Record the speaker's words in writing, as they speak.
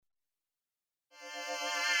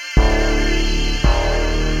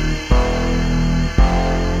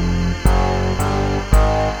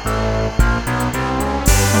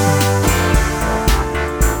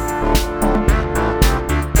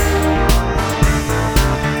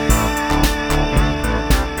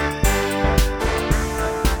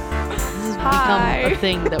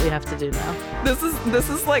thing that we have to do now. This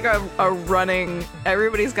is like a running.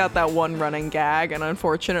 Everybody's got that one running gag, and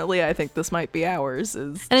unfortunately, I think this might be ours.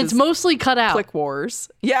 And it's mostly cut out. Click Wars.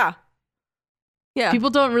 Yeah. Yeah. People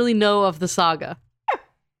don't really know of the saga.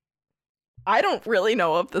 I don't really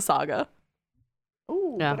know of the saga.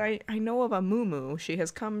 Oh, yeah. But I know of a Moo. She has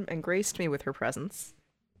come and graced me with her presence.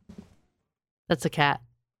 That's a cat.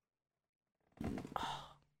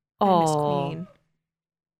 Oh, Miss Queen.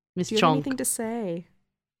 Miss Do you have anything to say?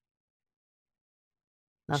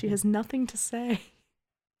 Nothing. She has nothing to say.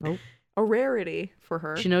 Nope. A rarity for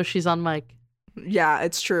her. She knows she's on mic. Yeah,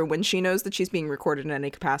 it's true. When she knows that she's being recorded in any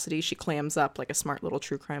capacity, she clams up like a smart little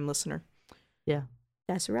true crime listener. Yeah.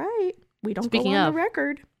 That's right. We don't Speaking go on of. the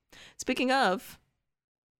record. Speaking of,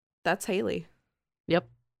 that's Haley. Yep.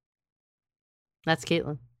 That's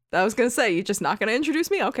Caitlin. I was going to say, you're just not going to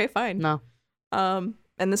introduce me? Okay, fine. No. And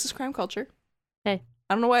this is Crime Culture. Hey.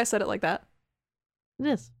 I don't know why I said it like that. It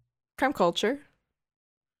is. Crime Culture.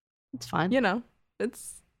 It's fine. You know, it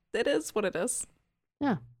is what it is.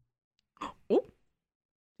 Yeah. Oh.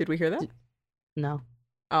 Did we hear that? No.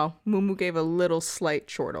 Oh, Moo gave a little slight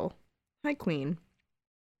chortle. Hi, Queen.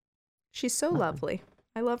 She's so lovely.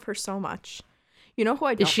 I love her so much. You know who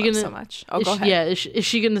I don't love so much? Oh, go ahead. Yeah, is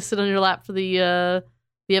she going to sit on your lap for the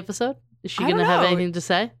episode? Is she going to have anything to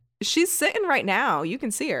say? She's sitting right now. You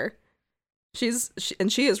can see her. She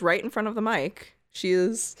is right in front of the mic. She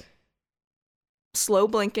is slow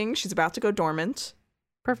blinking. She's about to go dormant.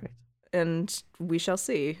 Perfect. And we shall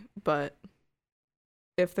see. But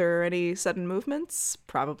if there are any sudden movements,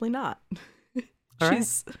 probably not.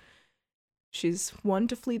 She's one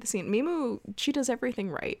to flee the scene. Mimu, she does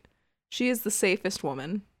everything right. She is the safest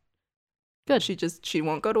woman. Good. She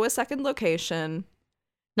won't go to a second location.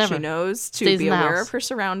 Never. She knows to Stays be in the aware house. of her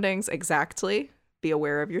surroundings. Exactly. Be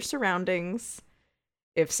aware of your surroundings.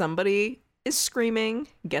 If somebody is screaming,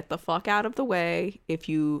 get the fuck out of the way. If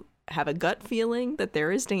you have a gut feeling that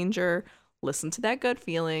there is danger, listen to that gut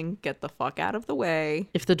feeling, get the fuck out of the way.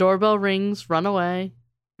 If the doorbell rings, run away.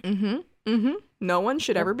 No one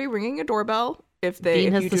should ever be ringing a doorbell if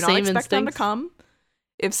you do not expect them to come.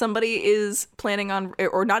 If somebody is planning on,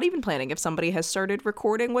 or not even planning, if somebody has started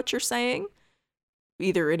recording what you're saying,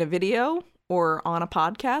 either in a video or on a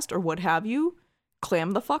podcast or what have you,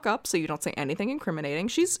 clam the fuck up so you don't say anything incriminating.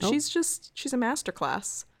 She's a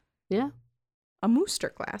masterclass. Yeah. A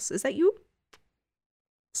mooster class. Is that you?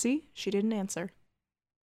 See? She didn't answer.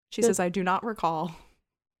 She says, I do not recall.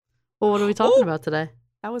 Well, what are we talking about today?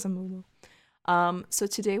 That was a moo. So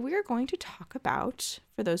today we are going to talk about,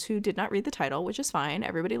 for those who did not read the title, which is fine.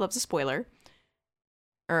 Everybody loves a spoiler.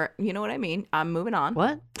 Or, you know what I mean? I'm moving on.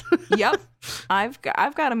 What? Yep. I've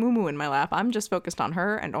got a moo in my lap. I'm just focused on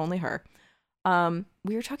her and only her.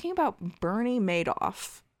 We are talking about Bernie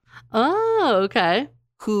Madoff. Oh, okay.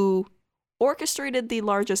 Who orchestrated the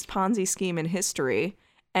largest Ponzi scheme in history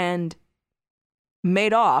and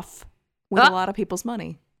made off with a lot of people's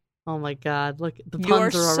money. Oh my God! Look, the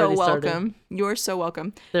puns are already starting. You're so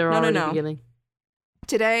welcome. They're already beginning.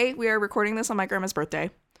 Today we are recording this on my grandma's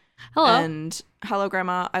birthday. Hello. And hello,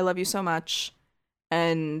 Grandma. I love you so much.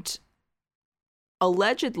 And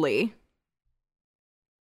allegedly,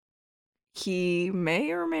 he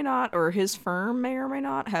may or may not, or his firm may or may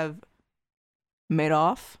not have made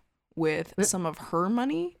off with some of her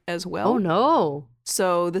money as well. Oh no!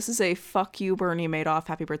 So this is a "fuck you, Bernie Madoff,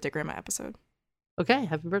 happy birthday, Grandma" episode. Okay,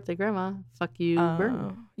 happy birthday, Grandma. Fuck you,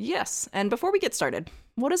 Bernie. Yes. And before we get started,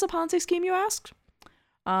 what is a Ponzi scheme, you asked?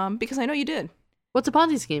 Because I know you did. What's a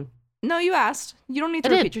Ponzi scheme? No, you asked. You don't need to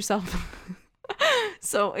repeat yourself.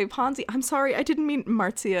 So a Ponzi. I'm sorry, I didn't mean.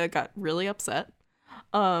 Marzia got really upset.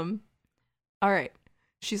 All right.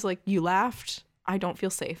 She's like, you laughed. I don't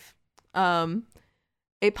feel safe. A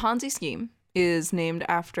Ponzi scheme is named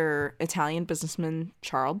after Italian businessman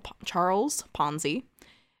Charles Ponzi.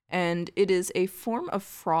 And it is a form of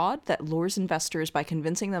fraud that lures investors by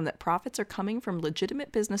convincing them that profits are coming from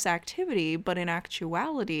legitimate business activity, but in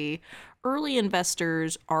actuality, early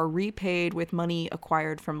investors are repaid with money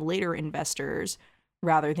acquired from later investors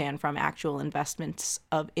rather than from actual investments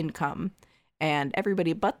of income. And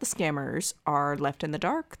everybody but the scammers are left in the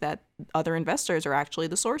dark that other investors are actually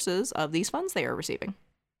the sources of these funds they are receiving.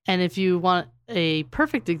 And if you want a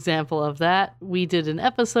perfect example of that, we did an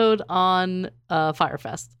episode on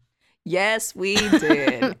Firefest. Yes, we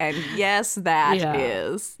did. And yes,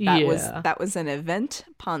 that was an event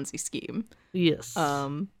Ponzi scheme. Yes.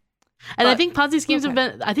 And I think Ponzi schemes they've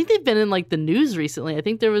been in like the news recently. I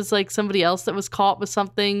think there was like somebody else that was caught with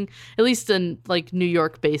something, at least in like New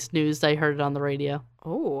York based news. I heard it on the radio.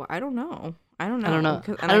 Oh, I don't know. I don't know. I don't know.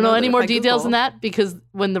 And I don't know that any if more I details than Google- that because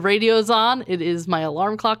when the radio is on, it is my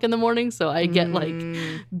alarm clock in the morning, so I get like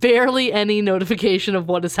Mm. barely any notification of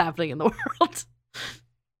what is happening in the world.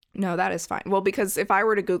 No, that is fine. Well, because if I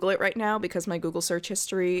were to Google it right now, because my Google search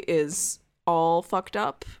history is all fucked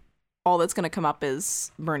up, all that's going to come up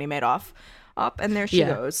is Bernie Madoff. Up, and there she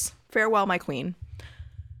goes. Farewell, my queen.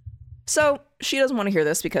 So she doesn't want to hear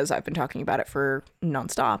this because I've been talking about it for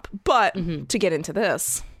nonstop. But to get into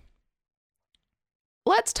this,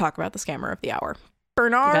 let's talk about the scammer of the hour.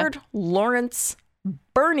 Bernard Lawrence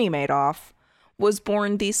Bernie Madoff was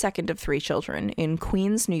born the second of 3 children in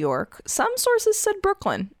Queens, New York. Some sources said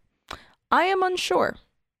Brooklyn. I am unsure.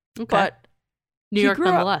 Okay. But New he York grew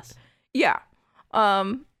up- nonetheless. yeah.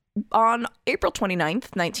 On April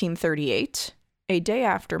 29th, 1938, a day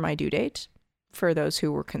after my due date, for those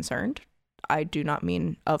who were concerned, I do not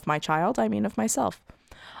mean of my child, I mean of myself.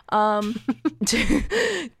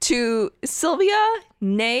 To Sylvia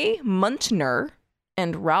Nay Muntner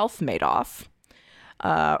and Ralph Madoff.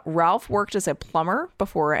 Ralph worked as a plumber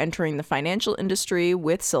before entering the financial industry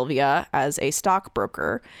with Sylvia as a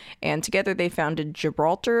stockbroker, and together they founded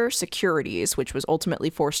Gibraltar Securities, which was ultimately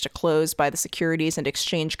forced to close by the Securities and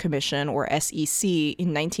Exchange Commission, or SEC, in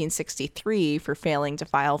 1963 for failing to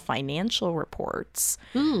file financial reports.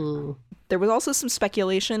 Ooh. There was also some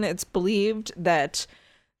speculation. It's believed that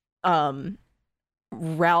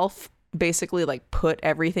Ralph basically like put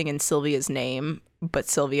everything in Sylvia's name, but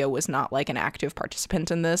Sylvia was not like an active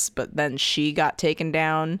participant in this, but then she got taken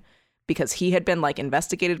down because he had been like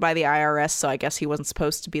investigated by the IRS, so I guess he wasn't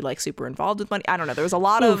supposed to be like super involved with money. I don't know. There was a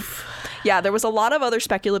lot of there was a lot of other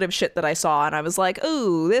speculative shit that I saw, and I was like,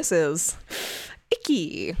 ooh, this is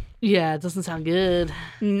icky. Yeah, it doesn't sound good.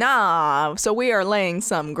 Nah, so we are laying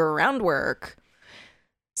some groundwork.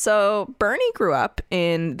 So Bernie grew up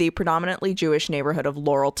in the predominantly Jewish neighborhood of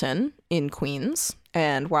Laurelton in Queens,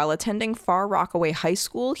 and while attending Far Rockaway High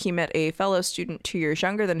School, he met a fellow student 2 years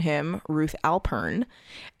younger than him, Ruth Alpern,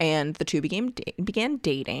 and the two began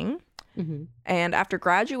dating. Mm-hmm. And after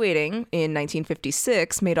graduating in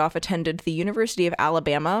 1956, Madoff attended the University of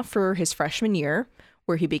Alabama for his freshman year,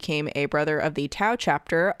 where he became a brother of the Tau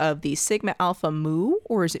chapter of the Sigma Alpha Mu,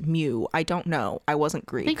 or is it Mu? I don't know. I wasn't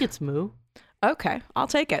Greek. I think it's Moo. Okay, I'll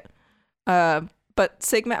take it. But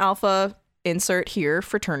Sigma Alpha, insert here,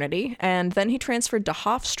 fraternity, and then he transferred to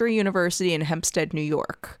Hofstra University in Hempstead, New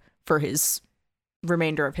York for his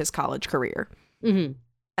remainder of his college career. Mm-hmm.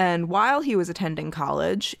 And while he was attending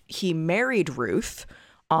college, he married Ruth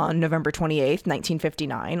on November 28th,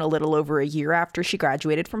 1959, a little over a year after she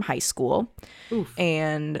graduated from high school. Oof.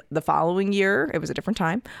 And the following year, it was a different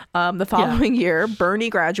time, the following year, Bernie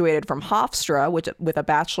graduated from Hofstra with a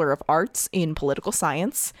Bachelor of Arts in Political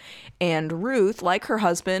Science. And Ruth, like her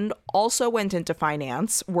husband, also went into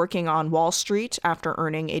finance, working on Wall Street after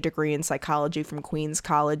earning a degree in psychology from Queens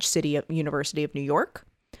College University of New York.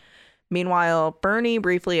 Meanwhile, Bernie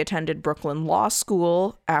briefly attended Brooklyn Law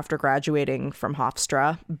School after graduating from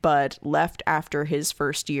Hofstra, but left after his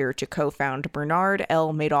first year to co-found Bernard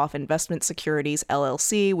L. Madoff Investment Securities,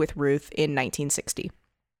 LLC, with Ruth in 1960.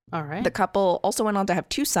 All right. The couple also went on to have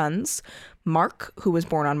 2 sons, Mark, who was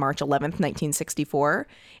born on March 11th, 1964,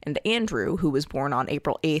 and Andrew, who was born on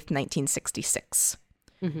April 8th, 1966.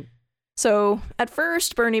 Mm-hmm. So at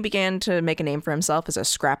first, Bernie began to make a name for himself as a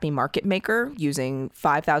scrappy market maker, using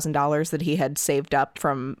 $5,000 that he had saved up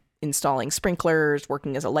from installing sprinklers,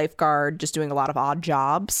 working as a lifeguard, just doing a lot of odd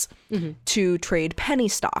jobs, to trade penny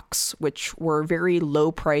stocks, which were very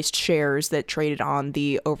low-priced shares that traded on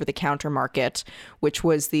the over-the-counter market, which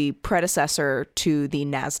was the predecessor to the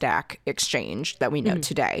NASDAQ exchange that we know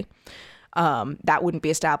today. That wouldn't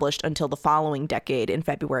be established until the following decade in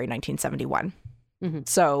February 1971. Mm-hmm.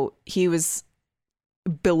 So he was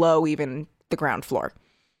below even the ground floor.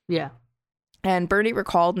 Yeah. And Bernie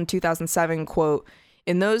recalled in 2007, quote,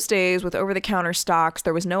 "In those days with over-the-counter stocks,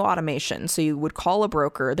 there was no automation. So you would call a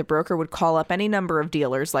broker. The broker would call up any number of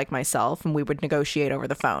dealers like myself, and we would negotiate over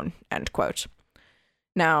the phone," end quote.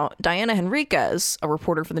 Now, Diana Henriquez, a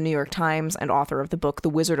reporter for the New York Times and author of the book The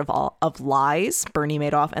Wizard of Lies, Bernie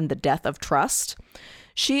Madoff and the Death of Trust,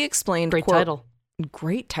 she explained, Great quote, title.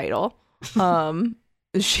 Great title.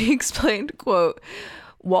 She explained, quote,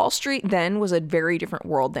 "Wall Street then was a very different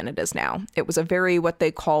world than it is now. It was a very what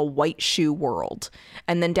they call white shoe world.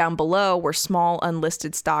 And then down below where small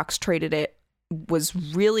unlisted stocks traded, it was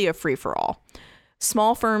really a free-for-all.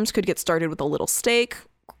 Small firms could get started with a little stake,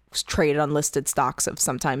 trade unlisted stocks of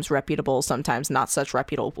sometimes reputable, sometimes not such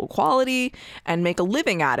reputable quality, and make a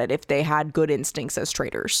living at it if they had good instincts as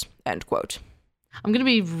traders," end quote. I'm going to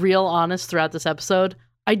be real honest throughout this episode.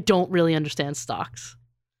 I don't really understand stocks.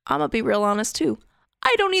 I'm gonna be real honest too.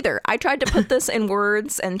 I don't either. I tried to put this in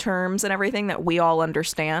words and terms and everything that we all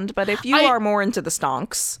understand, but if you are more into the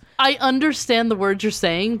stonks, I understand the words you're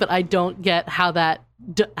saying, but I don't get how that.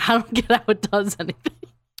 I don't get how it does anything.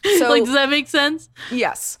 So, like, does that make sense?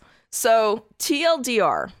 Yes. So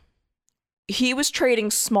TLDR, he was trading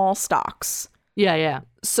small stocks. Yeah.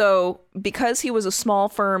 So because he was a small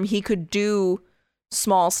firm, he could do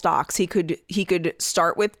small stocks. He could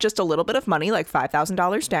start with just a little bit of money, like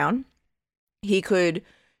 $5,000 down. He could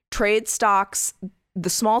trade stocks. The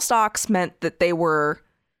small stocks meant that they were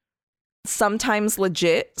sometimes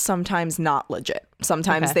legit, sometimes not legit.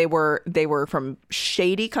 Sometimes they were from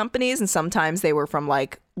shady companies, and sometimes they were from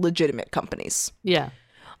like legitimate companies. Yeah.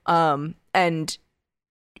 And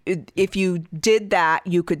if you did that,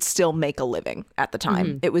 you could still make a living at the time.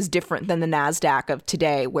 Mm-hmm. It was different than the NASDAQ of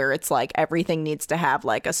today, where it's like everything needs to have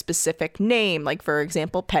like a specific name. Like, for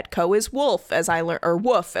example, Petco is Wolf, as I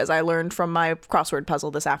learned from my crossword puzzle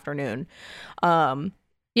this afternoon.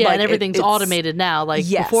 Yeah, like, and everything's automated now. Like,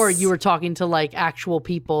 before, you were talking to like actual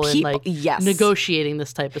people and like negotiating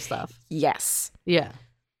this type of stuff. Yes. Yeah.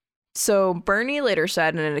 So Bernie later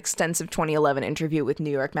said in an extensive 2011 interview with New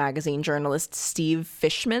York Magazine journalist Steve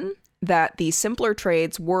Fishman that the simpler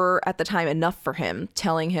trades were at the time enough for him,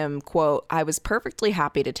 telling him, quote, "I was perfectly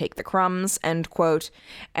happy to take the crumbs," end quote.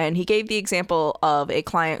 And he gave the example of a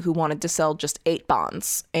client who wanted to sell just 8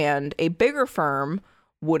 bonds, and a bigger firm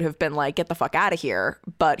would have been like, get the fuck out of here.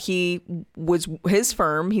 But his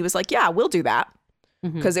firm, he was like, yeah, we'll do that.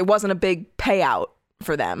 Because it wasn't a big payout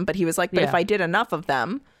for them. But he was like, but if I did enough of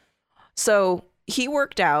them. So he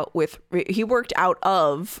worked out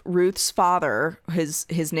of Ruth's father.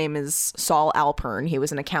 His name is Saul Alpern. He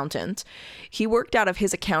was an accountant. He worked out of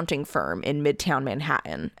his accounting firm in Midtown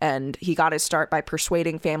Manhattan, and he got his start by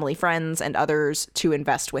persuading family, friends, and others to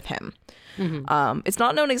invest with him. It's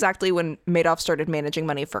not known exactly when Madoff started managing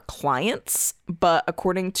money for clients, but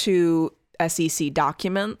according to SEC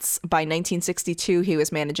documents, by 1962, he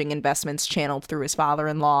was managing investments channeled through his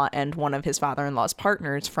father-in-law and one of his father-in-law's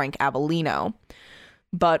partners, Frank Avellino.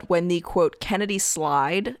 But when the, quote, Kennedy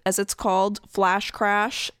slide, as it's called, flash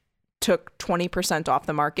crash, took 20% off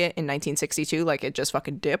the market in 1962, like it just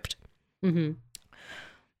fucking dipped,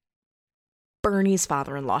 Bernie's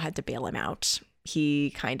father-in-law had to bail him out. He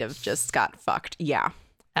kind of just got fucked. Yeah.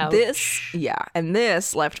 Ouch.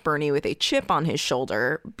 This left Bernie with a chip on his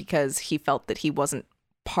shoulder because he felt that he wasn't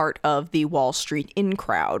part of the Wall Street in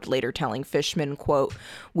crowd, later telling Fishman, quote,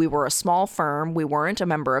 "We were a small firm. We weren't a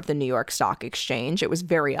member of the New York Stock Exchange. It was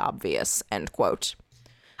very obvious," end quote.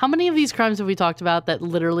 How many of these crimes have we talked about that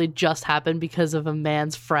literally just happened because of a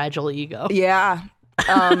man's fragile ego? Yeah.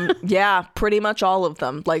 Yeah, pretty much all of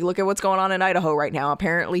them. Like, look at what's going on in Idaho right now.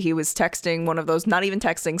 Apparently he was texting one of those, not even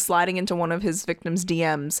texting, sliding into one of his victims'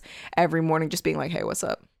 DMs every morning, just being like, hey, what's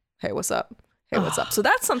up? Hey, what's up? Hey, what's up? So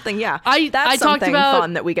that's something, that's something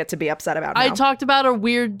fun that we get to be upset about now. I talked about a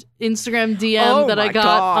weird Instagram DM that I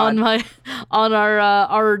got on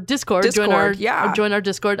our Discord. Join our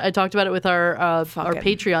Discord. I talked about it with our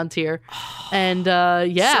Patreon tier, and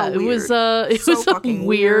it was a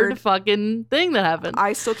weird fucking thing that happened.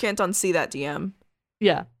 I still can't unsee that DM.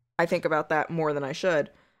 Yeah, I think about that more than I should.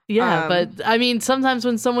 Yeah, but I mean, sometimes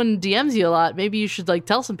when someone DMs you a lot, maybe you should like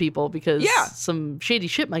tell some people because some shady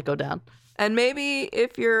shit might go down. And maybe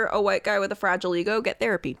if you're a white guy with a fragile ego, get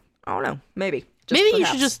therapy. I don't know. Maybe. You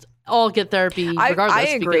should just all get therapy regardless. I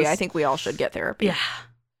agree. I think we all should get therapy.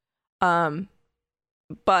 Yeah.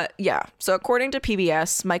 But yeah. So according to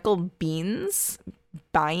PBS, Michael Beans,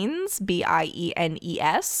 Bynes,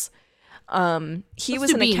 Bienes, he was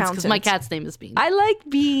an accountant. Because my cat's name is Bean. I like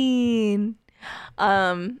Bean.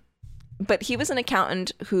 But he was an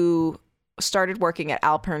accountant who started working at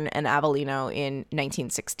Alpern and Avellino in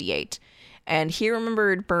 1968. And he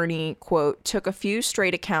remembered Bernie, quote, took a few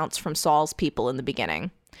straight accounts from Saul's people in the beginning.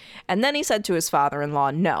 And then he said to his father-in-law,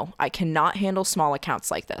 "No, I cannot handle small accounts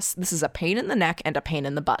like this. This is a pain in the neck and a pain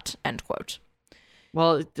in the butt," end quote.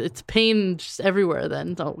 Well, it's pain just everywhere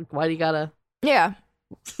then. So why do you gotta... Yeah.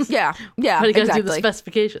 Why do you gotta do the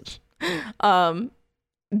specifications?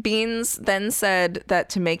 Beans then said that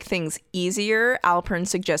to make things easier, Alpern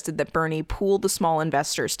suggested that Bernie pool the small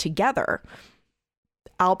investors together.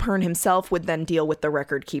 Alpern himself would then deal with the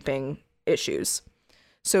record-keeping issues.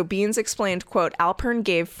 So Beans explained, quote, "Alpern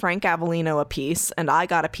gave Frank Avellino a piece, and I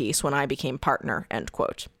got a piece when I became partner," end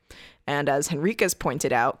quote. And as Henriquez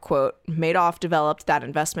pointed out, quote, "Madoff developed that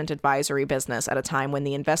investment advisory business at a time when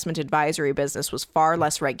the investment advisory business was far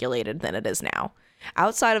less regulated than it is now.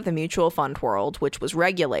 Outside of the mutual fund world, which was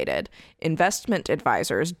regulated, investment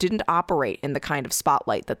advisors didn't operate in the kind of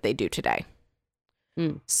spotlight that they do today."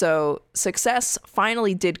 So success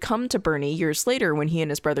finally did come to Bernie years later when he and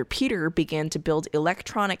his brother Peter began to build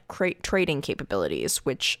electronic trading capabilities,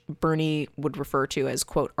 which Bernie would refer to as,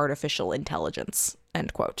 quote, artificial intelligence,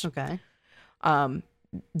 end quote. Okay.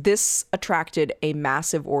 This attracted a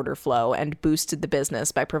massive order flow and boosted the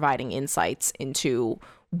business by providing insights into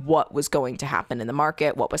what was going to happen in the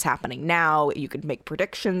market, what was happening now. You could make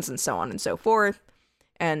predictions and so on and so forth.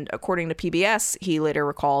 And according to PBS, he later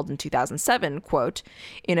recalled in 2007, quote,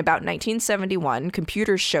 in about 1971,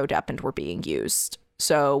 computers showed up and were being used.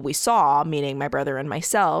 So we saw, meaning my brother and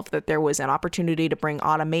myself, that there was an opportunity to bring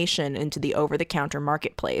automation into the over-the-counter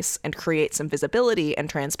marketplace and create some visibility and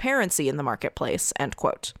transparency in the marketplace, end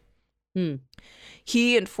quote.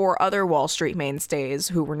 He and 4 other Wall Street mainstays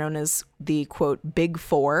who were known as the, quote, Big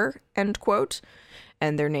Four, end quote,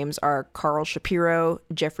 and their names are Carl Shapiro,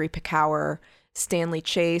 Jeffrey Picower, Stanley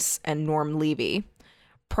Chase, and Norm Levy,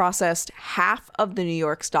 processed half of the New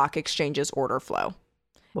York Stock Exchange's order flow.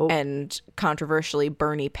 Whoa. And controversially,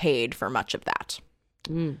 Bernie paid for much of that.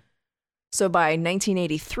 So by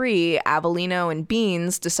 1983, Avellino and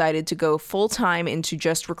Beans decided to go full-time into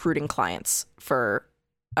just recruiting clients for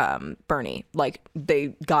Bernie. Like,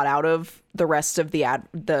 they got out of the rest of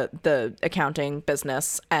the accounting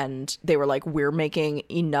business, and they were like, we're making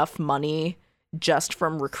enough money just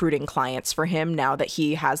from recruiting clients for him now that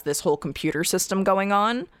he has this whole computer system going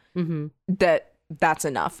on, that's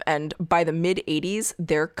enough. And by the mid 80s,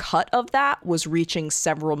 their cut of that was reaching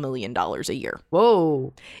several $1 million a year.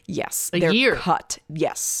 Whoa. Yes. A year. Cut.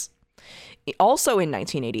 Yes. Also in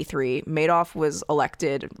 1983, Madoff was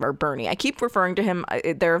elected, or Bernie. I keep referring to him.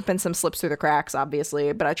 There have been some slips through the cracks,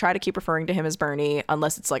 obviously, but I try to keep referring to him as Bernie,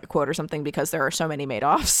 unless it's like a quote or something, because there are so many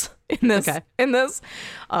Madoffs in this. Okay.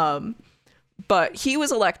 But he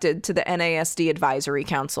was elected to the NASD Advisory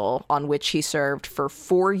Council, on which he served for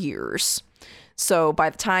 4 years. So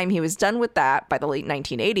by the time he was done with that, by the late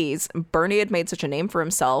 1980s, Bernie had made such a name for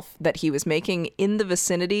himself that he was making in the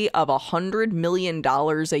vicinity of $100 million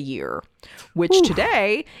a year, which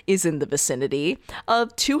today is in the vicinity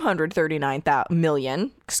of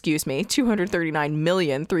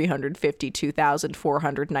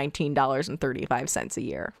 $239,352,419.35 a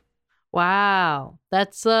year. Wow.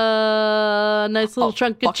 That's a nice little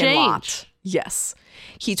chunk of change. Lot. Yes.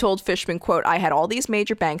 He told Fishman, quote, I had all these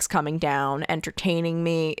major banks coming down, entertaining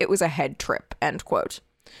me. It was a head trip, end quote.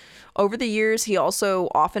 Over the years, he also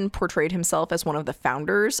often portrayed himself as one of the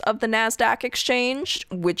founders of the NASDAQ exchange,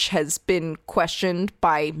 which has been questioned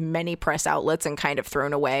by many press outlets and kind of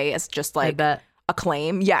thrown away as just like a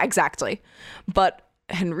claim. Yeah, exactly. But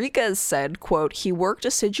Henriquez said, quote, he worked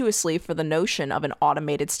assiduously for the notion of an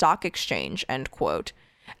automated stock exchange, end quote,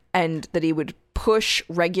 and that he would push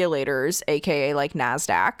regulators, aka like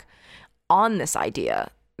NASDAQ, on this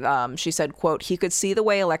idea. She said, quote, he could see the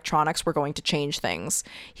way electronics were going to change things.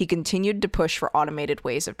 He continued to push for automated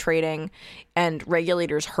ways of trading, and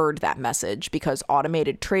regulators heard that message because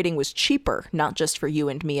automated trading was cheaper, not just for you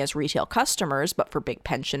and me as retail customers, but for big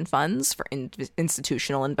pension funds, for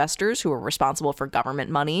institutional investors who are responsible for government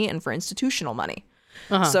money and for institutional money.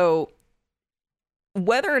 So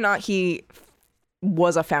whether or not he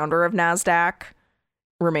was a founder of NASDAQ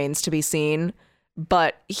remains to be seen.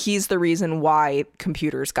 But he's the reason why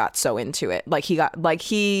computers got so into it.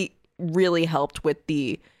 He really helped with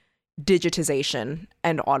the digitization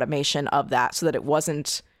and automation of that so that it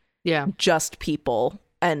wasn't just people,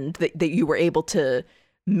 and that you were able to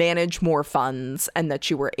manage more funds and that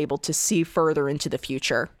you were able to see further into the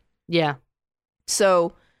future. Yeah.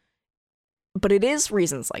 So, but it is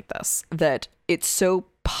reasons like this that it's so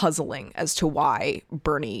puzzling as to why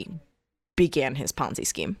Bernie began his Ponzi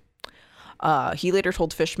scheme. He later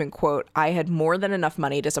told Fishman, quote, I had more than enough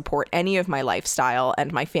money to support any of my lifestyle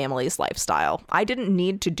and my family's lifestyle. I didn't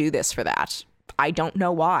need to do this for that. I don't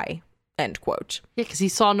know why, end quote. Yeah, because he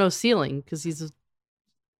saw no ceiling, because he's a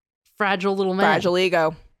fragile little man. Fragile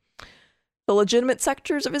ego. The legitimate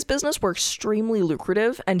sectors of his business were extremely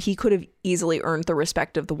lucrative, and he could have easily earned the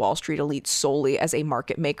respect of the Wall Street elite solely as a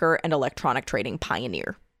market maker and electronic trading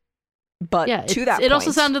pioneer. But to that point, it also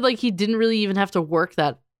sounded like he didn't really even have to work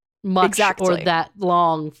that much or that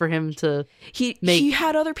long for him to he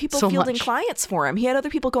had other people fielding clients for him. He had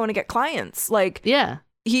other people going to get clients. Like, yeah,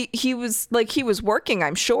 he was working,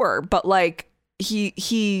 I'm sure, but like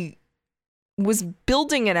he was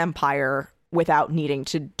building an empire without needing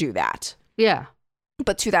to do that. Yeah.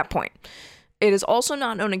 But to that point, it is also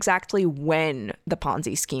not known exactly when the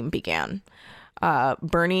Ponzi scheme began.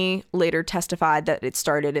 Bernie later testified that it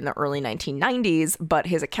started in the early 1990s, but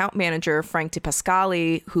his account manager, Frank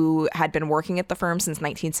DePascali, who had been working at the firm since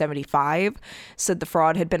 1975, said the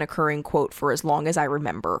fraud had been occurring, quote, for as long as I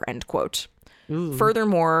remember, end quote. Ooh.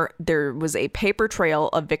 Furthermore, there was a paper trail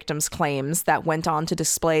of victims' claims that went on to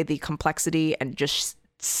display the complexity and just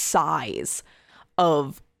size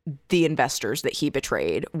of the investors that he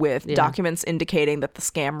betrayed, with documents indicating that the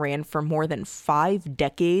scam ran for more than 5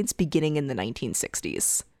 decades, beginning in the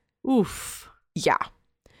 1960s. Oof. Yeah.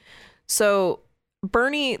 So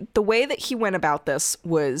Bernie, the way that he went about this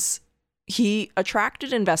was he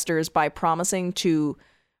attracted investors by promising to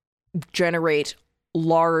generate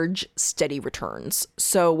large, steady returns.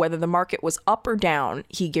 So whether the market was up or down,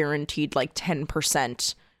 he guaranteed like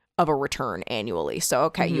 10% of a return annually. So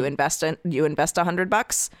okay, you invest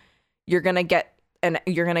 $100, you're gonna get a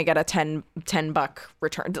 $10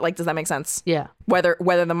 return. Like, does that make sense? Yeah. Whether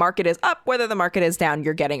the market is up, whether the market is down,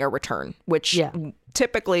 you're getting a return. Which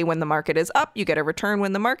typically, when the market is up, you get a return.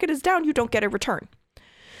 When the market is down, you don't get a return.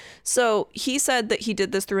 So he said that he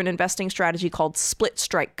did this through an investing strategy called split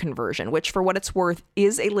strike conversion, which, for what it's worth,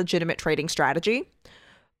 is a legitimate trading strategy.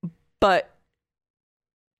 But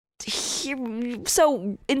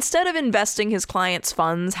so instead of investing his clients'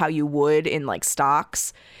 funds how you would in like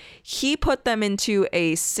stocks, he put them into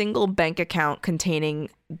a single bank account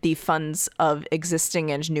containing the funds of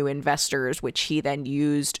existing and new investors, which he then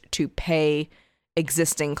used to pay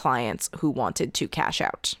existing clients who wanted to cash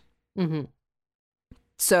out. Mm-hmm.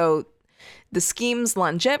 So the scheme's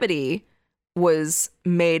longevity was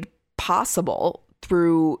made possible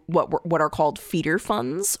through what are called feeder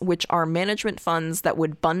funds, which are management funds that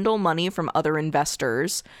would bundle money from other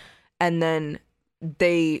investors, and then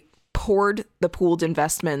they poured the pooled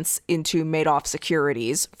investments into Madoff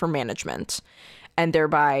securities for management, and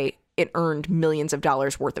thereby it earned millions of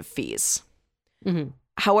dollars worth of fees. Mm-hmm.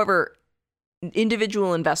 However,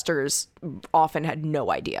 individual investors often had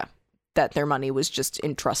no idea that their money was just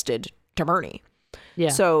entrusted to Bernie. Yeah.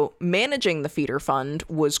 So managing the feeder fund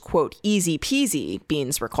was, quote, easy peasy,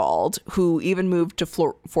 Beans recalled, who even moved to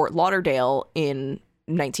Fort Lauderdale in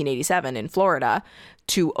 1987 in Florida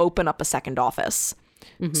to open up a second office.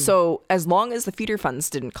 Mm-hmm. So as long as the feeder funds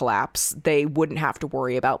didn't collapse, they wouldn't have to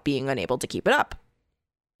worry about being unable to keep it up.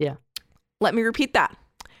 Yeah. Let me repeat that.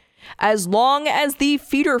 As long as the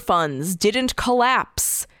feeder funds didn't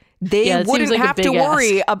collapse, they wouldn't have to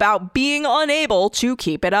worry about being unable to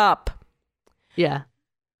keep it up. Yeah.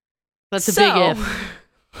 That's a big if.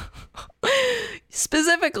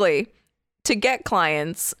 Specifically, to get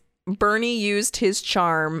clients, Bernie used his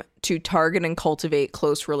charm to target and cultivate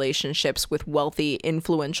close relationships with wealthy,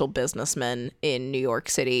 influential businessmen in New York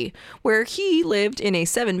City, where he lived in a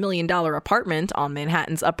 $7 million apartment on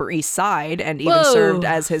Manhattan's Upper East Side and even served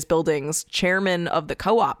as his building's chairman of the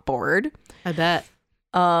co-op board. I bet.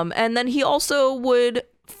 And then he also would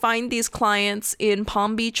find these clients in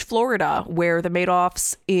Palm Beach, Florida, where the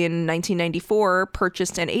Madoffs in 1994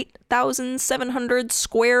 purchased an 8,700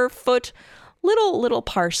 square foot little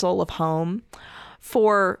parcel of home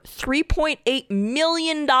for $3.8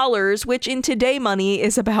 million, which in today money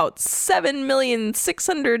is about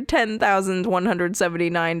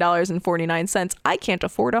 $7,610,179.49. I can't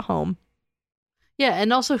afford a home. Yeah,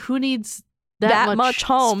 and also who needs that much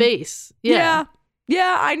home space? Yeah,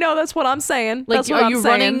 I know. That's what I'm saying. Like, that's what are you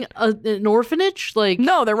running an orphanage? Like,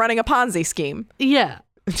 no, they're running a Ponzi scheme. Yeah.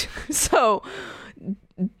 So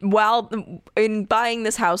while in buying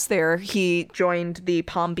this house there, he joined the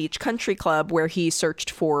Palm Beach Country Club, where he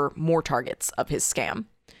searched for more targets of his scam.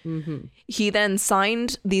 Mm-hmm. He then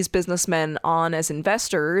signed these businessmen on as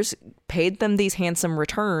investors, paid them these handsome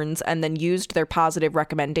returns, and then used their positive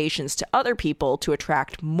recommendations to other people to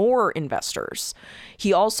attract more investors.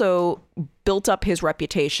 He also built up his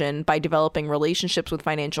reputation by developing relationships with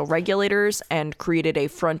financial regulators and created a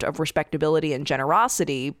front of respectability and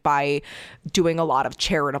generosity by doing a lot of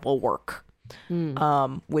charitable work.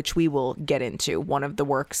 Which we will get into. One of the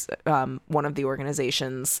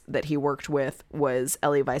organizations that he worked with was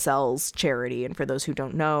Elie Wiesel's charity. And for those who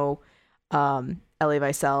don't know, Elie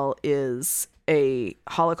Wiesel is a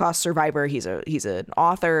Holocaust survivor. He's an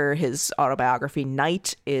author. His autobiography,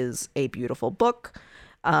 Night, is a beautiful book.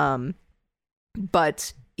 But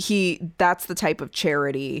that's the type of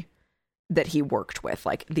charity that he worked with,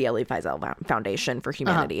 like the Elie Wiesel Foundation for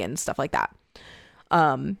Humanity and stuff like that.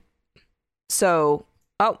 So,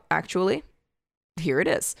 actually, here it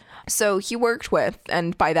is. So he worked with,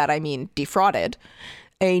 and by that I mean defrauded,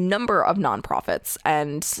 a number of nonprofits,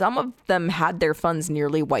 and some of them had their funds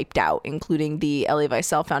nearly wiped out, including the Elie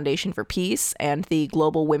Wiesel Foundation for Peace and the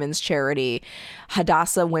global women's charity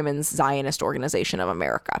Hadassah Women's Zionist Organization of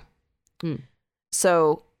America.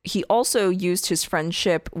 So he also used his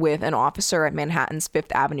friendship with an officer at Manhattan's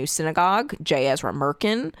Fifth Avenue Synagogue, J. Ezra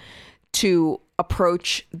Merkin, to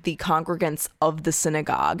approach the congregants of the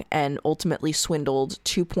synagogue and ultimately swindled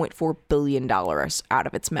 $2.4 billion out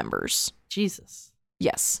of its members. Jesus.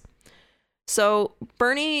 Yes. So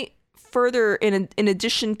Bernie further, in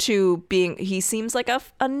addition to being, he seems like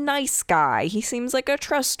a nice guy. He seems like a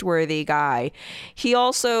trustworthy guy. He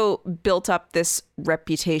also built up this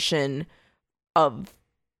reputation of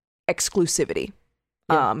exclusivity.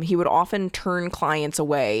 Yeah. He would often turn clients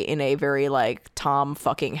away in a very like Tom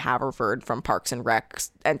fucking Haverford from Parks and Rec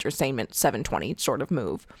Entertainment 720 sort of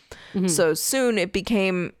move. So soon it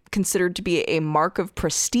became considered to be a mark of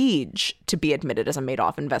prestige to be admitted as a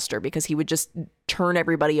Madoff investor, because he would just turn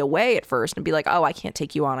everybody away at first and be like, oh, I can't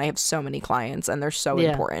take you on. I have so many clients and they're so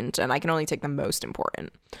important and I can only take the most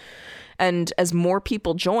important. And as more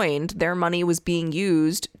people joined, their money was being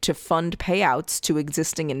used to fund payouts to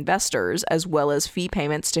existing investors, as well as fee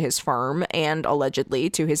payments to his firm and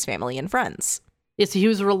allegedly to his family and friends. Yes, he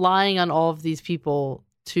was relying on all of these people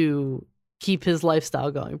to keep his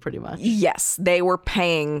lifestyle going, pretty much. Yes, they were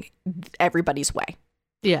paying everybody's way.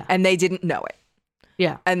 Yeah. And they didn't know it.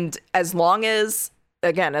 Yeah. And as long as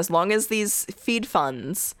these feed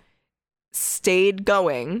funds stayed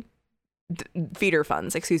going, feeder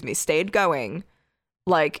funds, stayed going,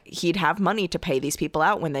 like he'd have money to pay these people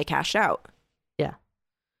out when they cashed out. Yeah.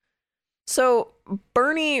 So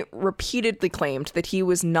Bernie repeatedly claimed that he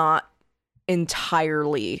was not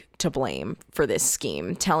entirely to blame for this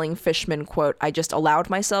scheme, telling Fishman, quote, I just allowed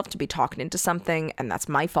myself to be talked into something, and that's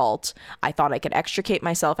my fault. I thought I could extricate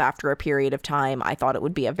myself after a period of time. I thought it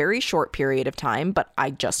would be a very short period of time, but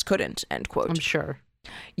I just couldn't, end quote. I'm sure.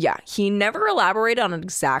 Yeah, he never elaborated on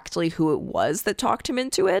exactly who it was that talked him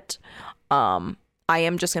into it. I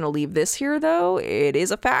am just going to leave this here, though. It is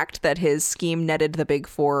a fact that his scheme netted the Big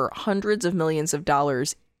Four hundreds of millions of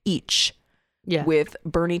dollars each. Yeah. With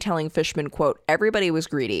Bernie telling Fishman, quote, everybody was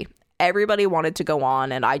greedy. Everybody wanted to go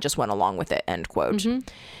on, and I just went along with it, end quote.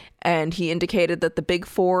 And he indicated that the Big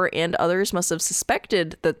Four and others must have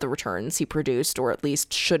suspected that the returns he produced, or at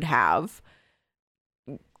least should have,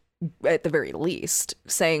 at the very least,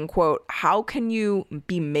 saying, quote, how can you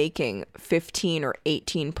be making 15 or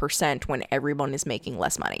 18% when everyone is making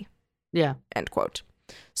less money? Yeah. End quote.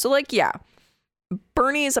 So, like, yeah,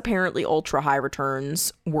 Bernie's apparently ultra high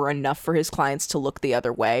returns were enough for his clients to look the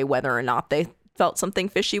other way, whether or not they felt something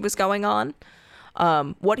fishy was going on.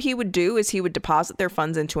 What he would do is he would deposit their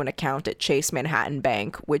funds into an account at Chase Manhattan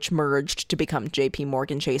Bank, which merged to become JP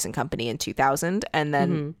Morgan Chase and Company in 2000. And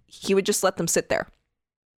then he would just let them sit there.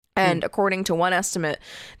 And according to one estimate,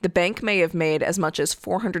 the bank may have made as much as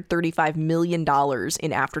 $435 million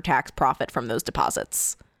in after-tax profit from those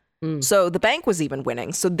deposits. So the bank was even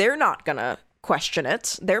winning. So they're not going to question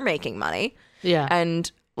it. They're making money. Yeah.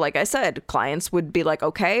 And like I said, clients would be like,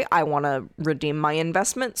 okay, I want to redeem my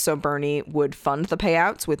investment. So Bernie would fund the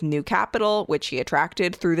payouts with new capital, which he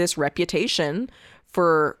attracted through this reputation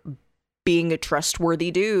for being a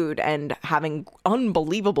trustworthy dude and having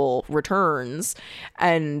unbelievable returns.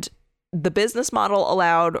 And the business model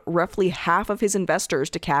allowed roughly half of his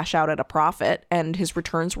investors to cash out at a profit, and his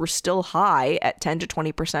returns were still high at 10 to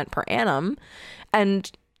 20% per annum.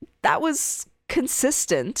 And that was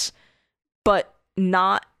consistent, but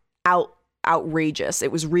not outrageous.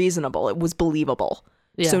 It was reasonable. It was believable.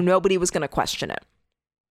 Yeah. So nobody was going to question it.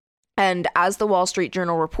 And as the Wall Street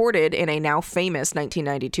Journal reported in a now famous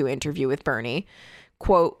 1992 interview with Bernie,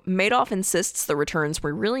 quote, Madoff insists the returns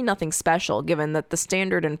were really nothing special, given that the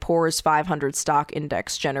Standard & Poor's 500 stock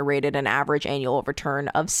index generated an average annual return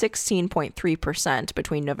of 16.3%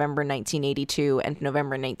 between November 1982 and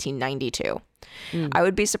November 1992. I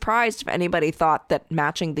would be surprised if anybody thought that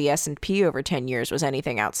matching the S&P over 10 years was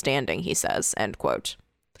anything outstanding, he says, end quote.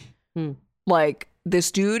 Like,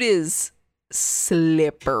 this dude is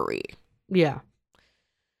slippery. Yeah.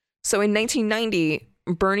 So in 1990,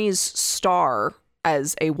 Bernie's star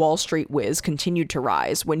as a Wall Street whiz continued to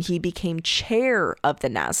rise when he became chair of the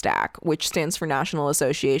NASDAQ, which stands for National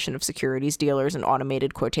Association of Securities Dealers and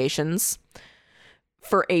Automated Quotations,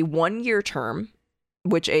 for a 1-year term,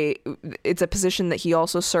 which it's a position that he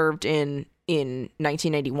also served in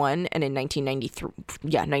 1991 and in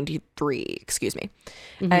 93, excuse me.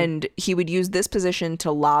 And he would use this position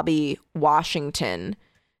to lobby Washington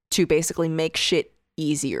to basically make shit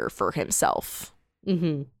easier for himself.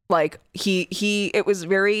 Like it was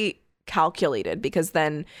very calculated, because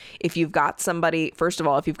then if you've got somebody, first of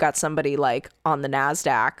all, if you've got somebody like on the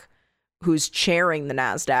NASDAQ who's chairing the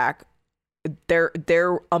NASDAQ,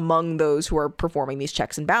 they're among those who are performing these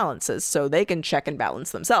checks and balances, so they can check and balance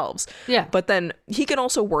themselves. Yeah. But then he can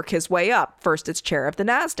also work his way up. First it's chair of the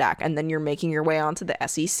NASDAQ, and then you're making your way onto the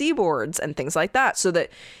SEC boards and things like that, so that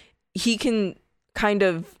he can kind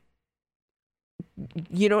of,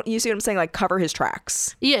 you see what I'm saying, like cover his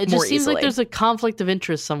tracks. Yeah, it just seems like there's a conflict of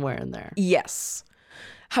interest somewhere in there. Yes.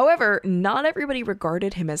 However, not everybody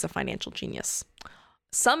regarded him as a financial genius.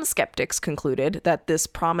 Some skeptics concluded that this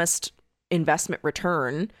promised investment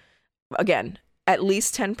return, again, at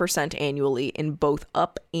least 10% annually in both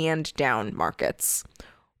up and down markets,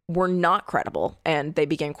 were not credible, and they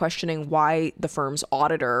began questioning why the firm's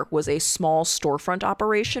auditor was a small storefront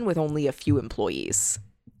operation with only a few employees.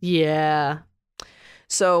 Yeah.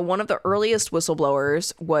 So one of the earliest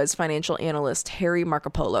whistleblowers was financial analyst Harry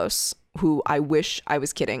Markopolos, who I wish I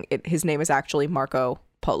was kidding. His name is actually Marco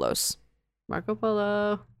Polos. Marco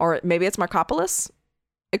Polo. Or maybe it's Markopolos.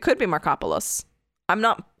 It could be Markopolos. I'm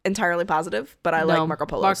not entirely positive, but I like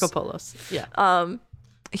Markopolos. Markopolos, yeah.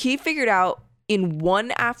 He figured out in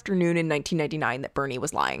one afternoon in 1999 that Bernie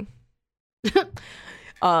was lying.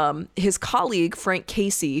 His colleague, Frank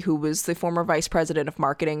Casey, who was the former vice president of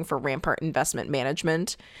marketing for Rampart Investment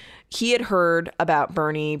Management, he had heard about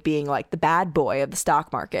Bernie being like the bad boy of the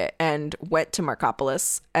stock market and went to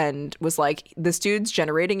Markopolos and was like, this dude's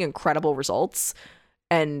generating incredible results,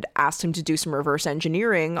 and asked him to do some reverse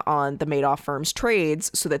engineering on the Madoff firm's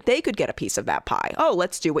trades so that they could get a piece of that pie. Oh,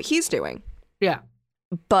 let's do what he's doing. Yeah.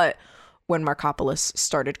 But when Markopolos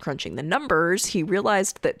started crunching the numbers, he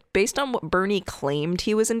realized that based on what Bernie claimed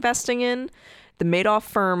he was investing in, the Madoff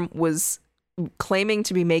firm was claiming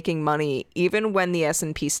to be making money even when the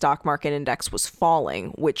S&P stock market index was falling,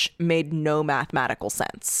 which made no mathematical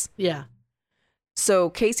sense. Yeah. So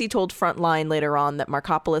Casey told Frontline later on that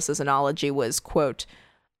Markopolos' analogy was, quote,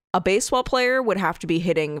 a baseball player would have to be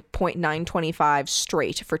hitting .925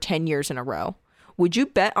 straight for 10 years in a row. Would you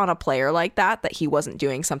bet on a player like that he wasn't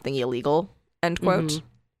doing something illegal? End quote. Mm-hmm.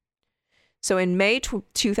 So in May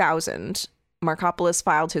 2000, Markopolos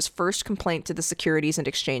filed his first complaint to the Securities and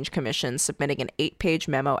Exchange Commission, submitting an 8-page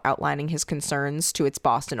memo outlining his concerns to its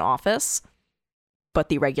Boston office, but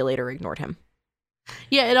the regulator ignored him.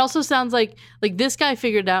 Yeah, it also sounds like this guy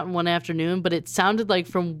figured it out in one afternoon, but it sounded like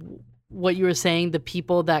from what you were saying, the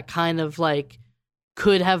people that kind of like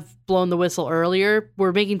could have blown the whistle earlier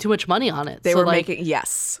were making too much money on it. They were making,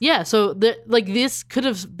 yes. Yeah, so this could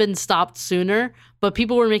have been stopped sooner, but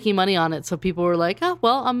people were making money on it. So people were like, oh,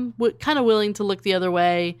 well, I'm kind of willing to look the other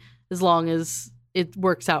way as long as it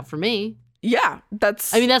works out for me. Yeah,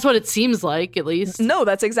 that's what it seems like, at least. No,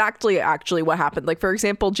 that's exactly actually what happened. Like, for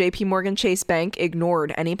example, JP Morgan Chase Bank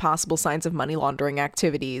ignored any possible signs of money laundering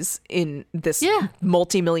activities in this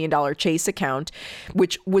multi-million-dollar Chase account,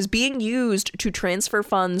 which was being used to transfer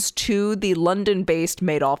funds to the London-based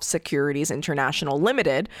Madoff Securities International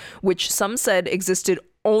Limited, which some said existed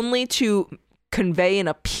only to convey an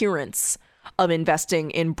appearance of investing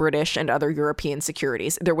in British and other European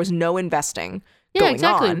securities. There was no investing going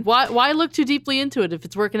on. Why look too deeply into it if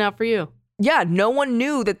it's working out for you? Yeah, no one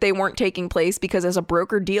knew that they weren't taking place because as a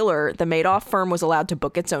broker-dealer, the Madoff firm was allowed to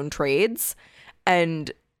book its own trades.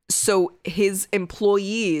 And so his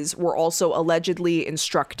employees were also allegedly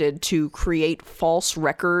instructed to create false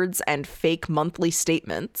records and fake monthly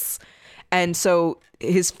statements. And so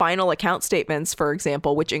his final account statements, for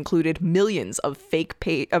example, which included millions of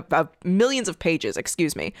pages,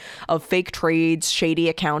 of fake trades, shady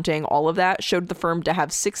accounting, all of that showed the firm to have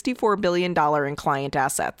 $64 billion in client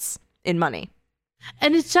assets in money.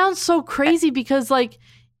 And it sounds so crazy because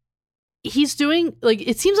he's doing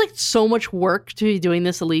it seems like so much work to be doing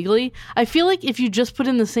this illegally. I feel like if you just put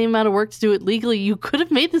in the same amount of work to do it legally, you could have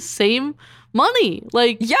made the same money.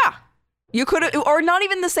 Yeah. You could have, or not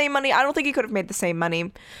even the same money. I don't think he could have made the same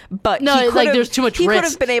money, but no, there's too much risk. He could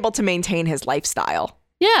have been able to maintain his lifestyle.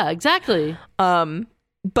 Yeah, exactly.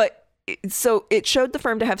 But so it showed the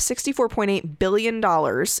firm to have $64.8 billion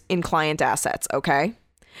in client assets. Okay.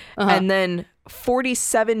 Uh-huh. And then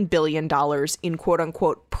 $47 billion in quote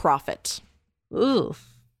unquote profit. Ooh.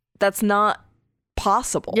 That's not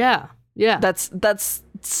possible. Yeah. Yeah. That's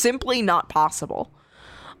simply not possible.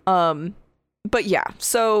 But yeah,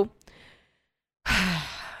 so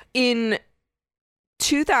in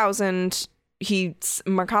 2000,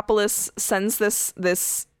 Markopolos sends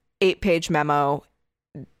this 8-page memo.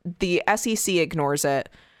 The SEC ignores it.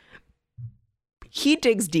 He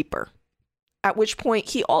digs deeper, at which point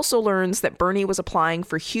he also learns that Bernie was applying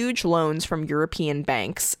for huge loans from European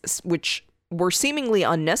banks, which were seemingly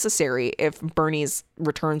unnecessary if Bernie's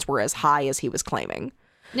returns were as high as he was claiming.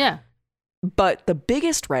 Yeah. But the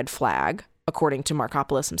biggest red flag, according to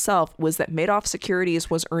Markopoulos himself, was that Madoff Securities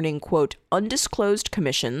was earning, quote, undisclosed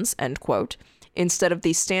commissions, end quote, instead of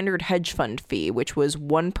the standard hedge fund fee, which was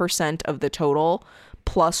 1% of the total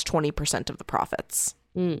plus 20% of the profits.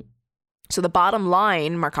 Mm. So the bottom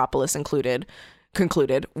line, Markopoulos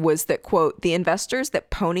concluded, was that, quote, the investors that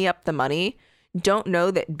pony up the money don't know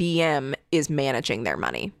that BM is managing their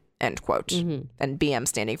money, end quote. Mm-hmm. And BM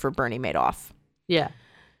standing for Bernie Madoff. Yeah.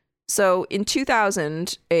 So in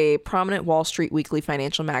 2000, a prominent Wall Street weekly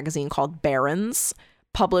financial magazine called Barron's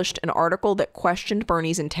published an article that questioned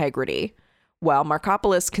Bernie's integrity, while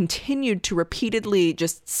Markopoulos continued to repeatedly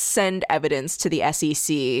just send evidence to the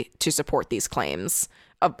SEC to support these claims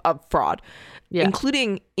of fraud,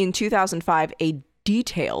 including in 2005, a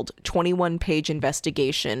detailed 21-page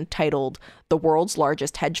investigation titled "The World's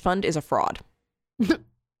Largest Hedge Fund is a Fraud."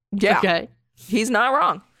 Yeah. Okay. He's not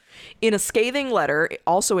wrong. In a scathing letter,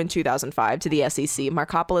 also in 2005, to the SEC,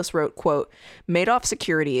 Markopoulos wrote, quote, Madoff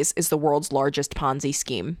Securities is the world's largest Ponzi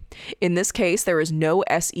scheme. In this case, there is no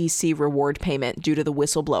SEC reward payment due to the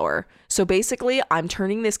whistleblower. So basically, I'm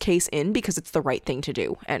turning this case in because it's the right thing to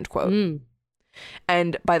do, end quote. Mm.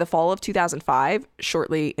 And by the fall of 2005,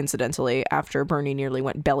 shortly, incidentally, after Bernie nearly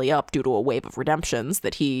went belly up due to a wave of redemptions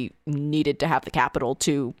that he needed to have the capital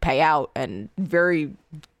to pay out and very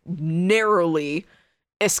narrowly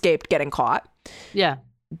escaped getting caught. Yeah.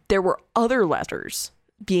 There were other letters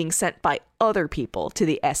being sent by other people to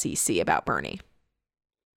the SEC about Bernie.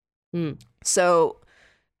 Mm. So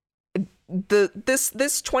this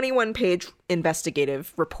 21-page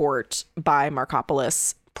investigative report by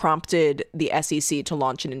Markopoulos prompted the SEC to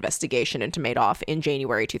launch an investigation into Madoff in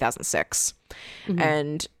January 2006. Mm-hmm.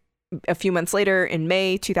 And a few months later, in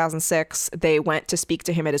May 2006, they went to speak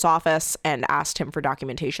to him at his office and asked him for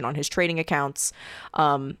documentation on his trading accounts.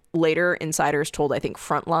 Later, insiders told, I think,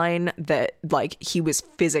 Frontline that, like, he was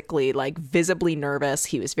physically, like, visibly nervous.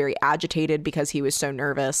 He was very agitated because he was so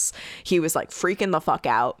nervous. He was, like, freaking the fuck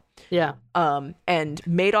out. Yeah. And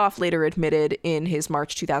Madoff later admitted in his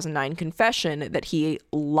March 2009 confession that he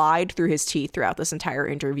lied through his teeth throughout this entire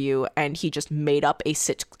interview, and he just made up a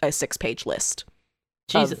 6-page list.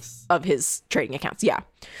 Jesus. Of his trading accounts. Yeah.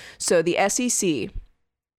 So the SEC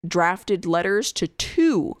drafted letters to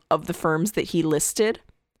 2 of the firms that he listed,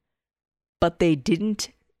 but they didn't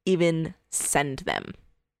even send them.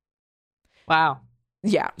 Wow.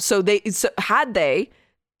 Yeah. So had they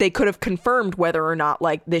could have confirmed whether or not,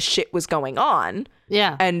 like, this shit was going on.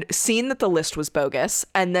 Yeah. And seen that the list was bogus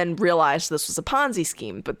and then realized this was a Ponzi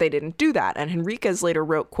scheme, but they didn't do that. And Henriquez later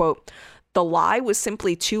wrote, quote, the lie was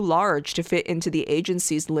simply too large to fit into the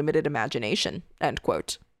agency's limited imagination, end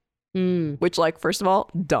quote. Mm. Which, like, first of all,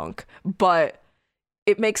 dunk. But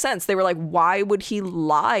it makes sense. They were like, why would he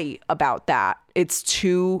lie about that? It's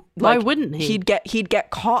too, like, why wouldn't he? He'd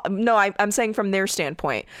get caught. No, I'm saying from their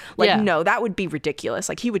standpoint. Like, yeah. No, that would be ridiculous.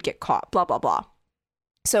 Like, he would get caught, blah, blah, blah.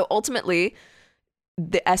 So ultimately,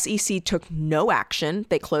 the SEC took no action.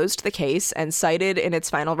 They closed the case and cited in its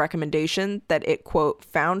final recommendation that it, quote,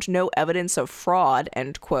 found no evidence of fraud,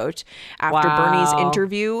 end quote, after Bernie's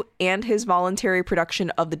interview and his voluntary production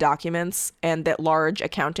of the documents, and that large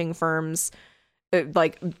accounting firms,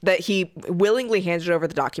 like, that he willingly handed over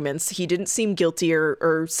the documents. He didn't seem guilty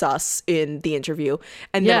or sus in the interview.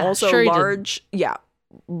 And then also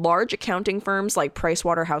large accounting firms like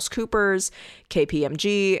PricewaterhouseCoopers,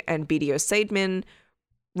 KPMG, and BDO Seidman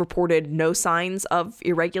reported no signs of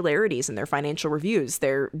irregularities in their financial reviews.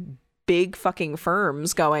 They're big fucking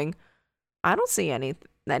firms going, I don't see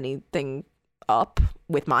anything up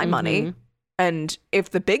with my money. And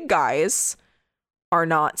if the big guys are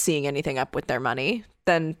not seeing anything up with their money,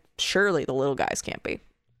 then surely the little guys can't be.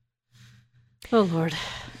 Oh, Lord.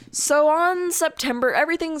 So on September,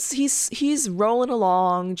 he's rolling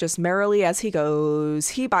along just merrily as he goes.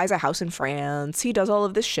 He buys a house in France. He does all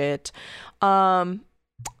of this shit.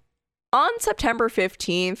 On September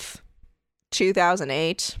 15th,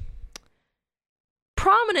 2008,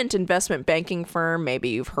 prominent investment banking firm, maybe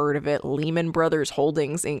you've heard of it, Lehman Brothers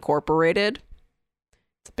Holdings Incorporated.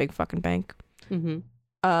 It's a big fucking bank.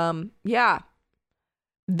 Mm-hmm. Yeah.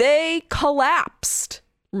 They collapsed.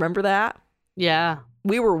 Remember that? Yeah.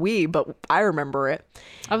 But I remember it.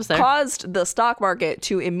 I was there. Caused the stock market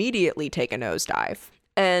to immediately take a nosedive.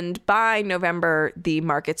 And by November, the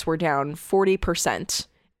markets were down 40%.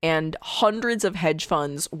 And hundreds of hedge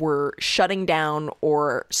funds were shutting down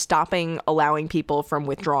or stopping allowing people from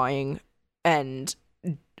withdrawing and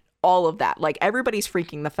all of that. Like, everybody's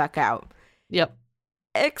freaking the fuck out. Yep.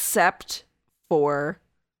 Except for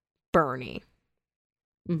Bernie.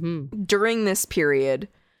 Mm-hmm. During this period,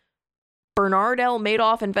 Bernard L.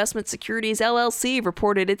 Madoff Investment Securities LLC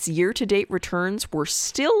reported its year-to-date returns were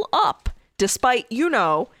still up, despite,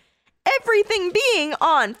 everything being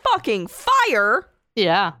on fucking fire.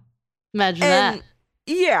 Yeah. Imagine that.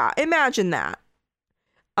 Yeah, imagine that.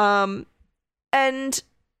 And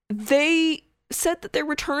they said that their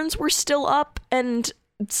returns were still up, and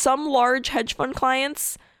some large hedge fund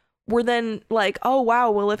clients were then like, oh, wow,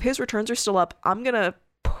 well, if his returns are still up, I'm going to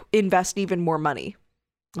invest even more money.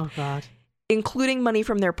 Oh, God. Including money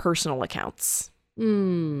from their personal accounts.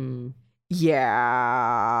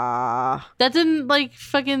 Yeah. That didn't,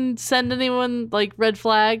 fucking send anyone, red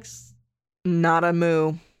flags? Not a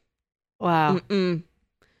moo. Wow. Mm-mm.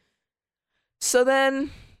 So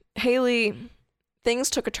then, Haley, things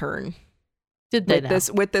took a turn. Did they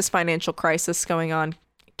with this financial crisis going on?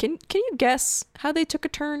 Can you guess how they took a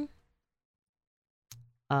turn?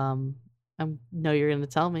 I know you're going to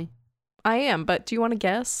tell me. I am, but do you want to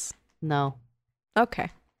guess? No.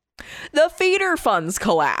 Okay. The feeder funds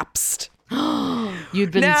collapsed.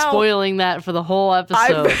 You'd been spoiling that for the whole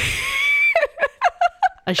episode.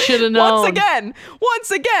 I should have known.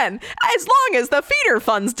 Once again, as long as the feeder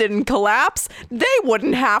funds didn't collapse, they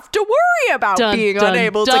wouldn't have to worry about being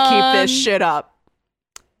unable to keep this shit up.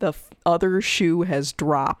 The other shoe has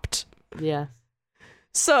dropped. Yeah.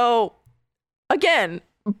 So, again,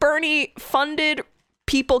 Bernie funded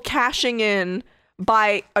people cashing in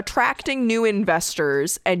by attracting new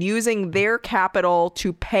investors and using their capital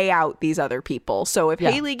to pay out these other people. So if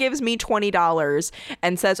Haley gives me $20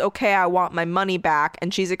 and says, okay, I want my money back,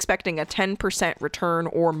 and she's expecting a 10% return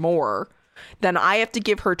or more, then I have to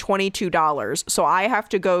give her $22. So I have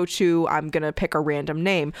to go to, I'm going to pick a random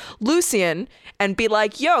name, Lucian, and be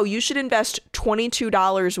like, yo, you should invest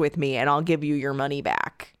 $22 with me and I'll give you your money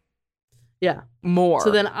back. Yeah. More.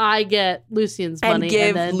 So then I get Lucian's money.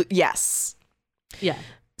 And then... Yes. Yeah.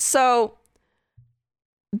 So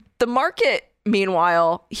the market,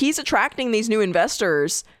 meanwhile, he's attracting these new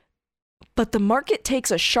investors, but the market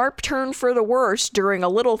takes a sharp turn for the worse during a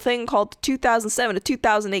little thing called the 2007 to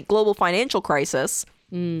 2008 global financial crisis.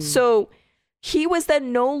 So he was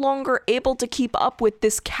then no longer able to keep up with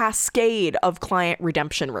this cascade of client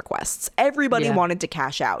redemption requests. Everybody wanted to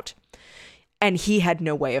cash out, and he had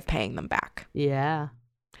no way of paying them back. Yeah.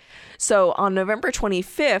 So on November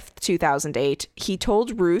 25th, 2008, he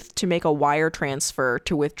told Ruth to make a wire transfer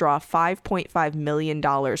to withdraw $5.5 million from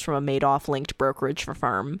a Madoff-linked brokerage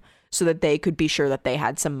firm so that they could be sure that they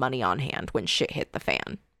had some money on hand when shit hit the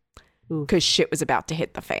fan. Because shit was about to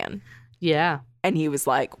hit the fan. Yeah. And he was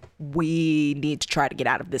like, we need to try to get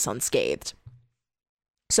out of this unscathed.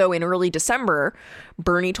 So in early December,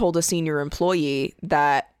 Bernie told a senior employee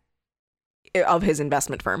of his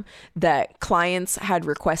investment firm that clients had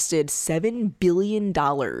requested $7 billion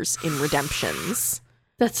in redemptions.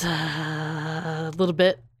 That's a little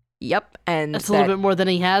bit. Yep. And that's a little bit more than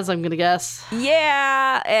he has, I'm going to guess.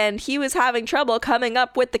 Yeah. And he was having trouble coming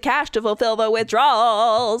up with the cash to fulfill the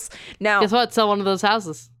withdrawals. Now, guess what? Sell one of those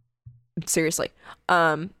houses. Seriously.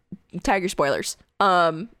 Tag your spoilers.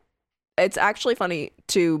 It's actually funny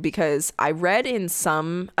too, because I read in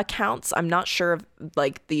some accounts, I'm not sure of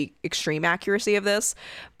the extreme accuracy of this,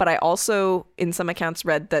 but I also in some accounts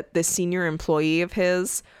read that this senior employee of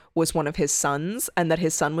his was one of his sons, and that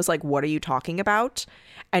his son was like, what are you talking about?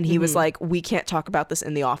 And he was like, we can't talk about this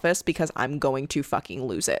in the office because I'm going to fucking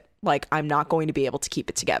lose it. I'm not going to be able to keep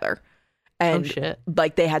it together. And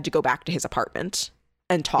they had to go back to his apartment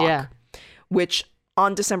and talk. Yeah. Which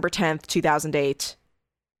on December 10th, 2008,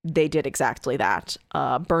 they did exactly that.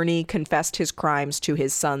 Bernie confessed his crimes to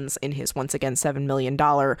his sons in his, once again, $7 million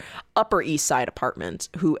Upper East Side apartment,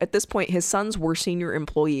 who at this point, his sons were senior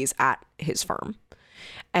employees at his firm.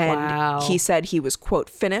 And he said he was, quote,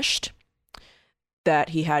 finished, that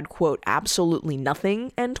he had, quote, absolutely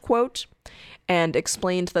nothing, end quote, and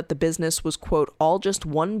explained that the business was, quote, all just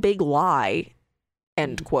one big lie,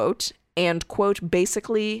 end quote, and, quote,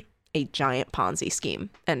 basically a giant Ponzi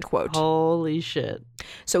scheme, end quote. Holy shit.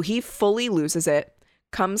 So he fully loses it,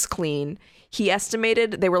 comes clean. He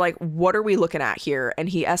estimated, they were like, what are we looking at here? And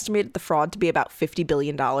he estimated the fraud to be about $50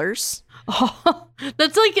 billion. Oh,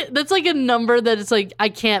 that's like a number that it's like, I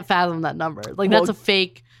can't fathom that number. That's a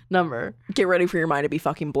fake number. Get ready for your mind to be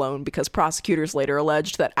fucking blown, because prosecutors later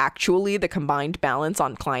alleged that actually the combined balance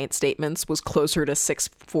on client statements was closer to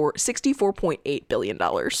 $64.8 billion.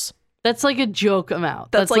 That's like a joke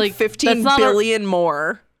amount. That's like 15 billion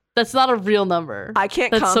more. That's not a real number. I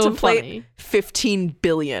can't contemplate 15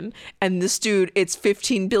 billion. And this dude, it's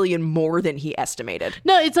 15 billion more than he estimated.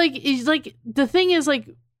 No, it's like the thing is,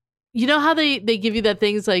 you know how they give you that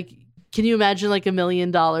things like can you imagine like $1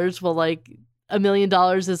 million? Well, like $1 million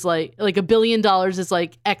is like $1 billion is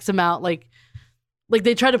like X amount. Like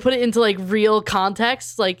they try to put it into like real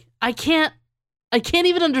context. Like I can't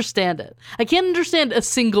even understand it. I can't understand a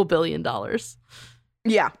single $1 billion.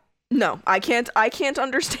 Yeah. No, I can't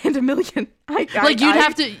understand $1 million.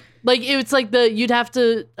 You'd have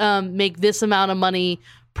to make this amount of money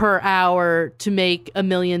per hour to make $1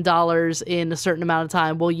 million in a certain amount of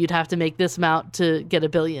time. Well, you'd have to make this amount to get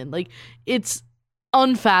 $1 billion. Like, it's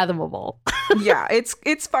unfathomable. Yeah,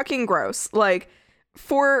 it's fucking gross. Like,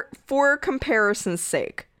 for comparison's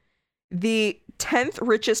sake, the 10th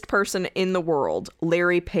richest person in the world,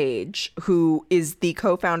 Larry Page, who is the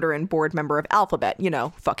co-founder and board member of Alphabet,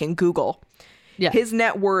 fucking Google. Yeah. His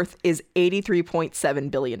net worth is $83.7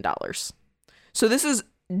 billion. So this is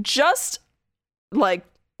just like,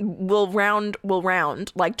 we'll round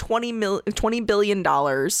like $20 billion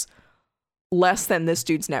less than this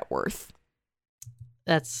dude's net worth.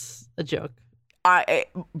 That's a joke.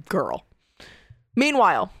 Girl.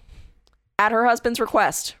 Meanwhile, at her husband's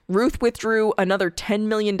request, Ruth withdrew another $10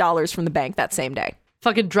 million from the bank that same day.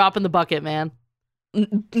 Fucking drop in the bucket, man.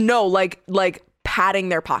 No, like patting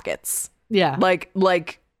their pockets. Yeah.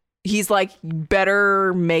 Like he's like,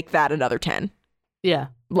 better make that another 10. Yeah.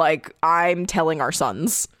 Like, I'm telling our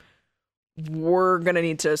sons, we're gonna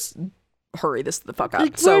need to hurry this the fuck up.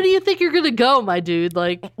 Like, where do you think you're gonna go, my dude?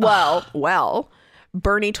 Like, well,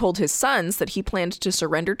 Bernie told his sons that he planned to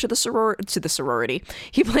surrender to the sorority.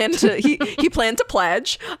 He planned to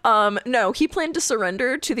pledge. No, he planned to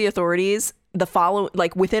surrender to the authorities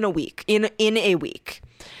within a week, in a week.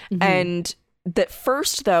 Mm-hmm. And that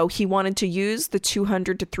first, though, he wanted to use the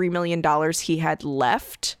 $200 to $3 million he had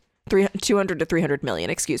left, $200 to $300 million,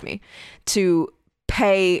 excuse me, to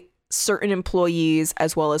pay certain employees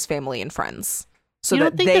as well as family and friends, so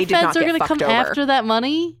that they did not get fucked over. You don't think the feds are going to come after that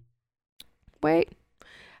money? Wait.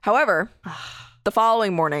 However, the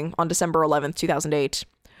following morning, on December 11th, 2008,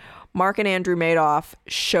 Mark and Andrew Madoff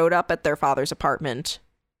showed up at their father's apartment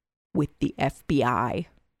with the FBI.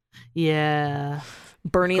 Yeah.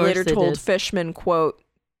 Bernie later told Fishman, quote,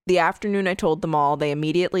 "The afternoon I told them all, they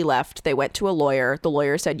immediately left. They went to a lawyer. The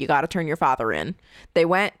lawyer said, you got to turn your father in. They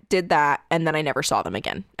went, did that, and then I never saw them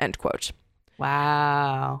again." End quote.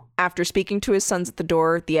 Wow. After speaking to his sons at the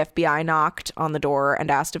door, the FBI knocked on the door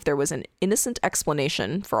and asked if there was an innocent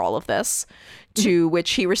explanation for all of this, to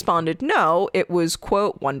which he responded, no, it was,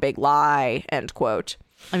 quote, one big lie, end quote.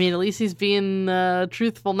 I mean, at least he's being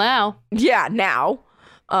truthful now. Yeah, now.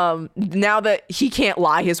 Now that he can't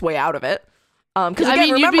lie his way out of it. Because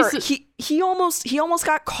again, remember, he almost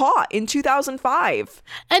got caught in 2005.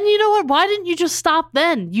 And you know what? Why didn't you just stop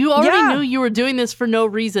then? You already knew you were doing this for no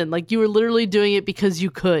reason. Like, you were literally doing it because you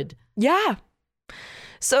could. Yeah.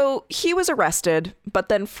 So he was arrested, but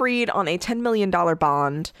then freed on a $10 million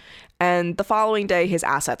bond. And the following day, his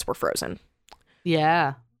assets were frozen.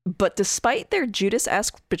 Yeah. But despite their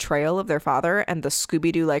Judas-esque betrayal of their father and the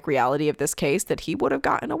Scooby-Doo-like reality of this case that he would have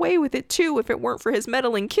gotten away with it too if it weren't for his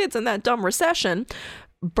meddling kids and that dumb recession,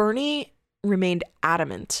 Bernie remained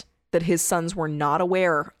adamant that his sons were not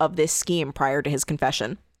aware of this scheme prior to his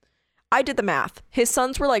confession. I did the math. His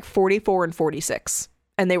sons were like 44 and 46,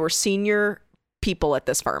 and they were senior people at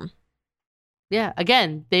this firm. Yeah,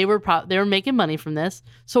 again, they were making money from this,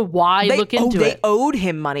 so why look into it? They owed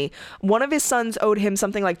him money. One of his sons owed him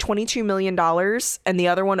something like $22 million, and the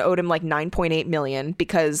other one owed him like $9.8 million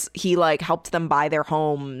because he like helped them buy their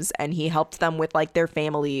homes and he helped them with like their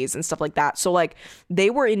families and stuff like that. So like they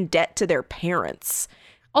were in debt to their parents.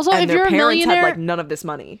 Also, and if their you're a parents millionaire, had like none of this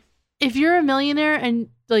money. If you're a millionaire and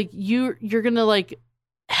like you're gonna like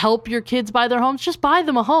help your kids buy their homes, just buy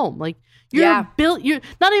them a home. Like. You're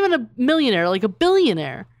not even a millionaire, like a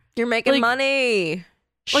billionaire. You're making money.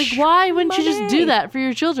 Like, why wouldn't you just do that for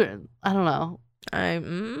your children? I don't know.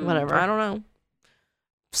 Whatever. I don't know.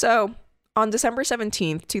 So, on December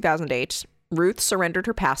 17th, 2008, Ruth surrendered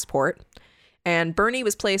her passport, and Bernie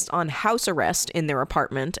was placed on house arrest in their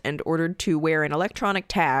apartment and ordered to wear an electronic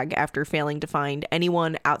tag after failing to find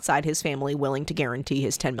anyone outside his family willing to guarantee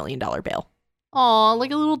his $10 million bail. Aw,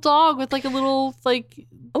 like a little dog with like a little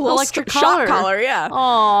electric shock collar, yeah.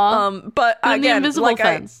 Aw. But again, like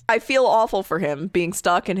fence. I feel awful for him being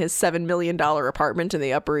stuck in his $7 million apartment in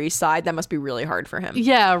the Upper East Side. That must be really hard for him.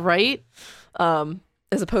 Yeah, right?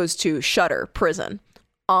 As opposed to Shutter Prison.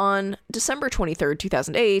 On December 23rd,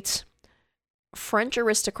 2008, French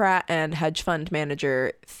aristocrat and hedge fund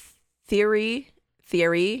manager Thierry,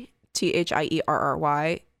 Thierry, de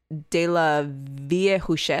la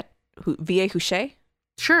Vieille-Huchet?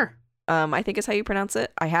 Sure. I think is how you pronounce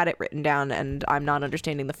it. I had it written down and I'm not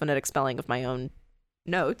understanding the phonetic spelling of my own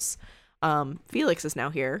notes. Felix is now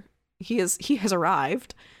here. He has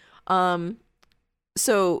arrived.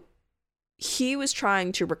 So he was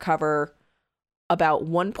trying to recover about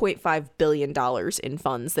 $1.5 billion in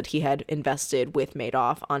funds that he had invested with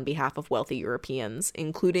Madoff on behalf of wealthy Europeans,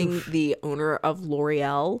 including the owner of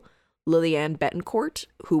L'Oreal, Liliane Bettencourt,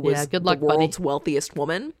 who was the world's wealthiest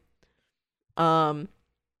woman.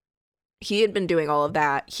 He had been doing all of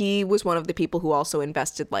that. He was one of the people who also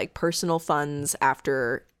invested like personal funds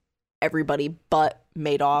after everybody but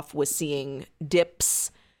Madoff was seeing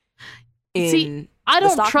dips in I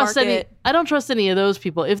don't trust any of those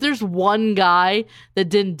people. If there's one guy that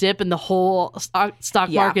didn't dip and the whole stock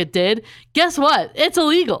market did, guess what? It's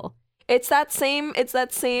illegal. It's that same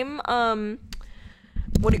the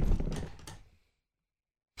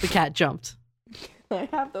cat jumped. I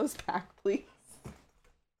have those back, please.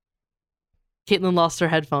 Caitlin lost her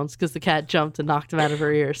headphones because the cat jumped and knocked them out of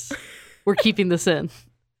her ears. We're keeping this in.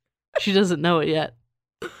 She doesn't know it yet.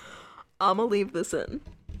 I'm gonna leave this in.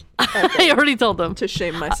 I already told them. To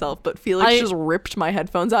shame myself, but Felix just ripped my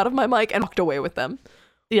headphones out of my mic and walked away with them.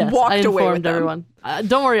 Yes, I informed everyone.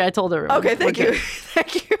 Don't worry, I told everyone. Okay, thank you.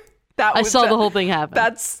 Thank you. I saw the whole thing happen.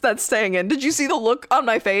 That's staying in. Did you see the look on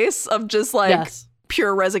my face of just like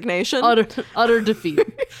pure resignation? Utter defeat.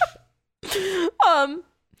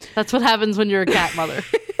 That's what happens when you're a cat mother.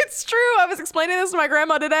 It's true. I was explaining this to my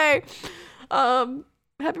grandma today.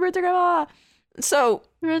 Happy birthday, Grandma. So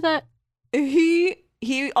he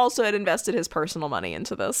also had invested his personal money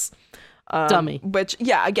into this. Dummy. Which,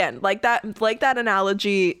 again, like that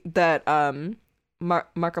analogy that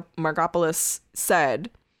Markopoulos said.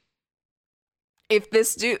 If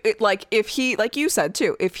this dude, if he, like you said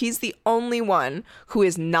too, if he's the only one who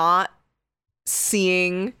is not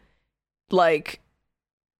seeing like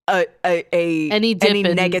any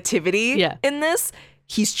negativity in this,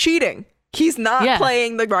 he's cheating. He's not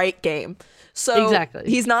playing the right game. So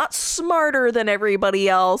he's not smarter than everybody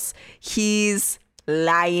else. He's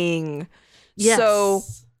lying. Yes. So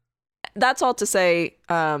that's all to say,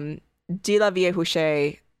 De La Vie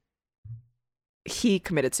Huchet, he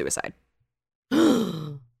committed suicide.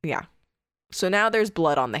 Yeah. So now there's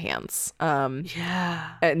blood on the hands.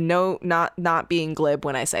 And no, not being glib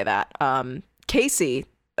when I say that. Casey,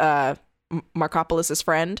 Markopoulos'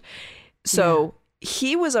 friend. So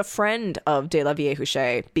he was a friend of De La Vie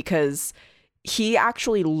Huchet because he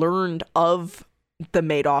actually learned of the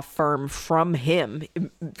Madoff firm from him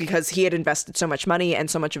because he had invested so much money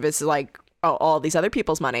and so much of his like all these other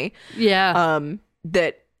people's money. Yeah.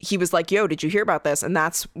 That he was like, yo, did you hear about this? And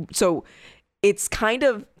that's so it's kind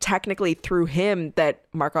of technically through him that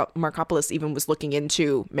Markopoulos even was looking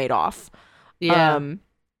into Madoff. Yeah.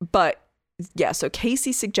 But yeah, so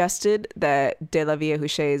Casey suggested that De La Vie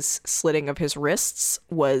Huchet's slitting of his wrists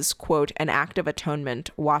was, quote, an act of atonement,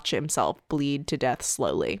 watch himself bleed to death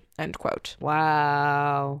slowly, end quote.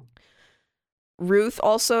 Wow. Ruth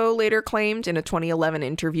also later claimed in a 2011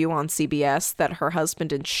 interview on CBS that her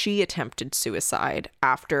husband and she attempted suicide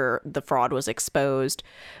after the fraud was exposed,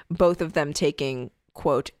 both of them taking,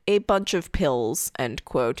 quote, a bunch of pills, end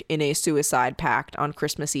quote, in a suicide pact on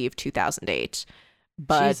Christmas Eve 2008.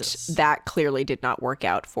 But that clearly did not work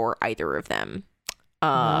out for either of them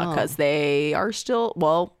because they are still,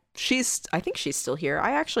 well, I think she's still here.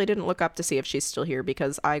 I actually didn't look up to see if she's still here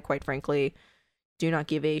because I, quite frankly, do not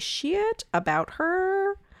give a shit about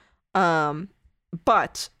her.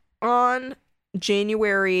 But on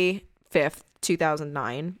January 5th,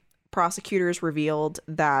 2009, prosecutors revealed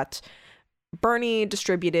that Bernie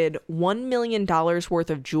distributed $1 million worth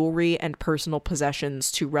of jewelry and personal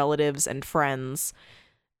possessions to relatives and friends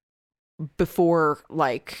before,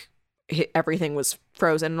 like, everything was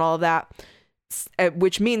frozen and all of that,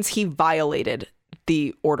 which means he violated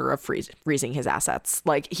the order of freezing his assets.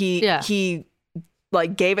 Like, he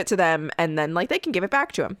like, gave it to them, and then, like, they can give it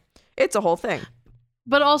back to him. It's a whole thing.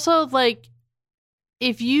 But also, like,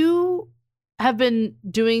 if you have been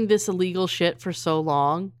doing this illegal shit for so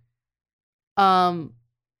long,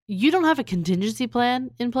 you don't have a contingency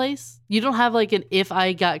plan in place. You don't have like an if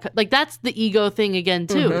I got like that's the ego thing again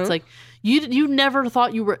too. Mm-hmm. It's like you never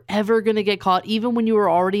thought you were ever gonna get caught, even when you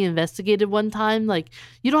were already investigated one time. Like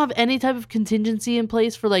you don't have any type of contingency in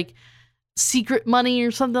place for like secret money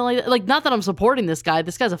or something like that. Like not that I'm supporting this guy.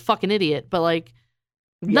 This guy's a fucking idiot, but like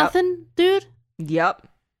nothing, dude. Yep.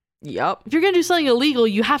 If you're gonna do something illegal,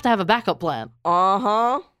 you have to have a backup plan.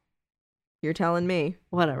 You're telling me.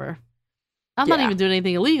 Whatever. I'm not even doing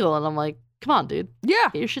anything illegal, and I'm like, come on, dude. Yeah.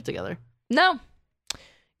 Get your shit together. No.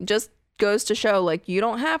 Just goes to show, like, you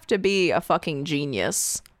don't have to be a fucking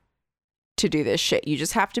genius to do this shit. You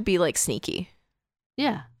just have to be, like, sneaky.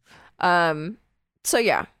 Yeah. So,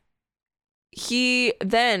 yeah.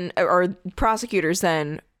 Prosecutors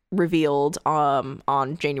then revealed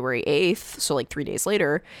on January 8th, so like 3 days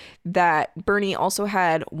later, that Bernie also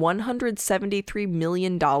had $173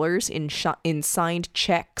 million in signed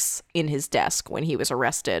checks in his desk when he was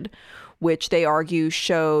arrested, which they argue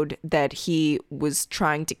showed that he was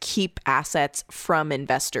trying to keep assets from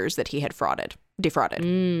investors that he had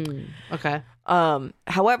defrauded. Okay.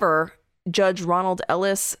 However, Judge Ronald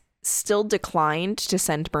Ellis still declined to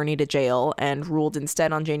send Bernie to jail and ruled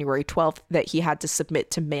instead on January 12th that he had to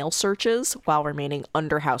submit to mail searches while remaining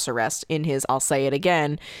under house arrest in his, I'll say it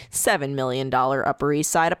again, $7 million Upper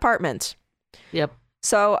East Side apartment. Yep.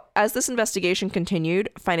 So as this investigation continued,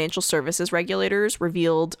 financial services regulators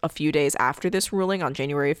revealed a few days after this ruling on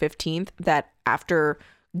January 15th that after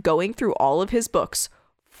going through all of his books,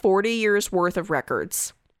 40 years worth of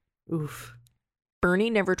records,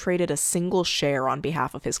 Bernie never traded a single share on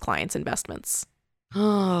behalf of his clients' investments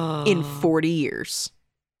in 40 years.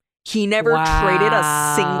 He never traded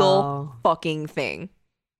a single fucking thing.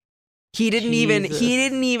 He didn't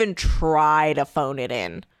even try to phone it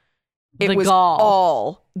in. It was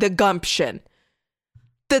all the gumption,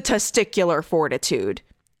 the testicular fortitude.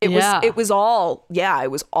 It was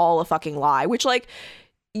all a fucking lie, which, like,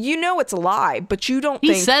 you know it's a lie, but you don't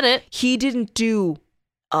think he said it. He didn't do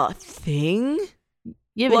a thing.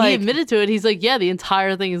 Yeah, but he admitted to it. He's like, yeah, the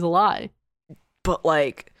entire thing is a lie. But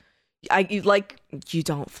you think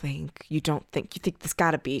there's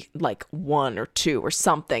got to be like one or two or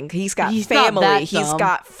something. He's got family. He's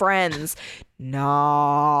got friends.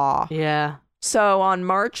 Nah. Yeah. So on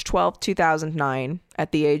March 12th, 2009,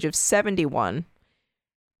 at the age of 71,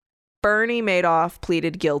 Bernie Madoff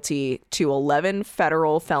pleaded guilty to 11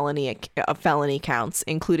 federal felony counts,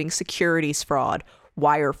 including securities fraud,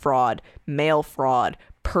 wire fraud, mail fraud,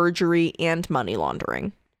 perjury, and money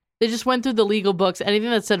laundering. They just went through the legal books.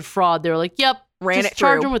 Anything that said fraud, they were like, yep,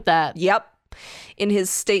 charge him with that. Yep. In his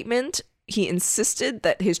statement, he insisted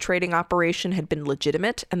that his trading operation had been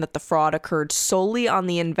legitimate and that the fraud occurred solely on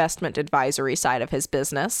the investment advisory side of his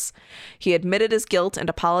business. He admitted his guilt and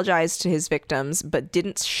apologized to his victims, but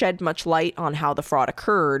didn't shed much light on how the fraud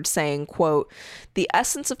occurred, saying, quote, "The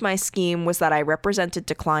essence of my scheme was that I represented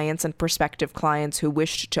to clients and prospective clients who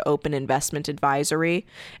wished to open investment advisory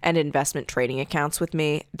and investment trading accounts with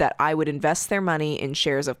me that I would invest their money in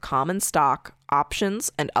shares of common stock, options,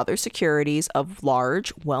 and other securities of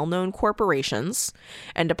large, well-known corporations,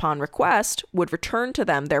 and upon request would return to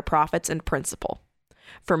them their profits and principal.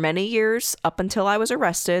 For many years, up until I was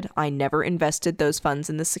arrested, I never invested those funds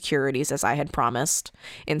in the securities as I had promised.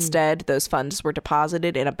 Instead, those funds were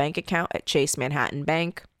deposited in a bank account at Chase Manhattan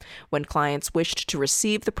Bank. When clients wished to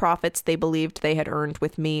receive the profits they believed they had earned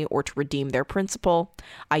with me or to redeem their principal,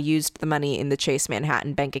 I used the money in the Chase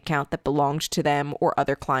Manhattan Bank account that belonged to them or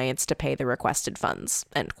other clients to pay the requested funds."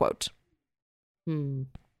 End quote. In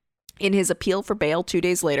his appeal for bail 2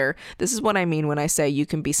 days later, this is what I mean when I say you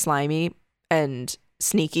can be slimy and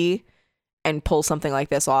sneaky and pull something like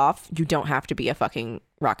this off. You don't have to be a fucking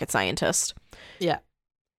rocket scientist. Yeah.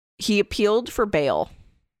 He appealed for bail.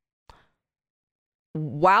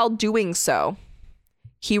 While doing so,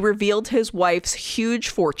 he revealed his wife's huge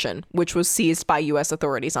fortune, which was seized by U.S.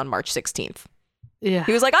 authorities on March 16th. Yeah.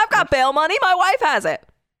 He was like, "I've got bail money. My wife has it."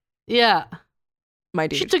 Yeah. My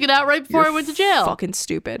dude. She took it out right before I went to jail. Fucking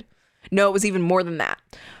stupid. No, it was even more than that.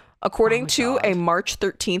 According to a March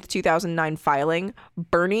 13th, 2009 filing,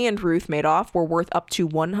 Bernie and Ruth Madoff were worth up to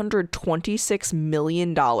 $126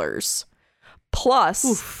 million,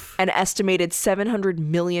 plus an estimated $700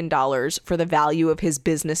 million for the value of his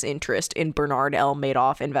business interest in Bernard L.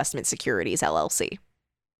 Madoff Investment Securities, LLC.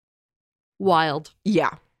 Wild.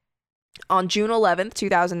 Yeah. On June 11th,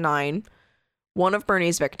 2009, one of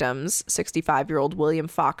Bernie's victims, 65-year-old William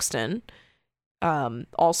Foxton,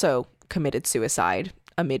 also committed suicide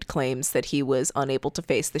amid claims that he was unable to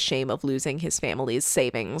face the shame of losing his family's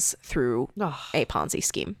savings through a Ponzi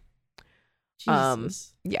scheme.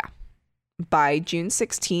 Jesus. Yeah. By June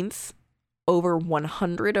 16th, over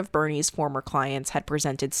 100 of Bernie's former clients had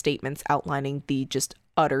presented statements outlining the just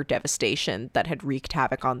utter devastation that had wreaked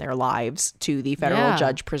havoc on their lives to the federal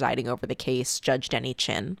judge presiding over the case, Judge Denny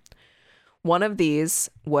Chin. One of these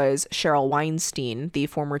was Cheryl Weinstein, the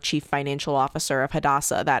former chief financial officer of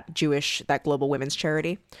Hadassah, that global women's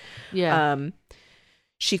charity. Yeah.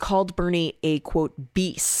 She called Bernie a, quote,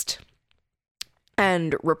 beast,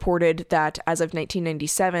 and reported that as of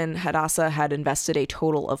 1997, Hadassah had invested a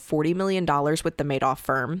total of $40 million with the Madoff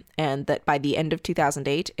firm, and that by the end of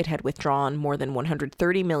 2008, it had withdrawn more than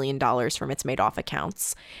 $130 million from its Madoff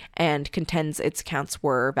accounts, and contends its accounts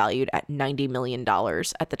were valued at $90 million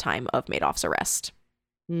at the time of Madoff's arrest.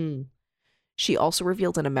 She also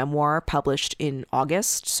revealed in a memoir published in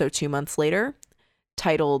August, so 2 months later,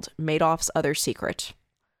 titled Madoff's Other Secret: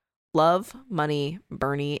 Love, Money,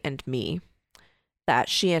 Bernie, and Me, that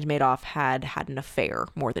she and Madoff had an affair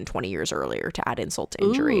more than 20 years earlier to add insult to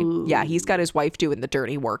injury. Ooh. Yeah, he's got his wife doing the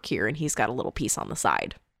dirty work here, and he's got a little piece on the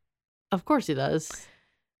side. Of course he does.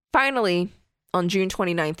 Finally, on June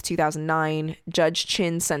 29th, 2009, Judge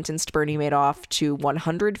Chin sentenced Bernie Madoff to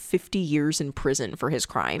 150 years in prison for his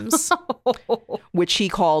crimes, which he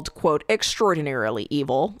called, quote, extraordinarily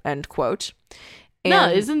evil, end quote. And no,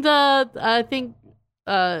 isn't I think,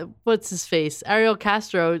 what's his face? Ariel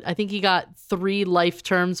Castro, I think he got 3 life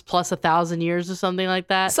terms plus 1,000 years or something like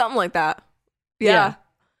that. Something like that. Yeah.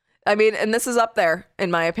 I mean, and this is up there,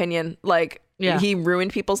 in my opinion. Like, he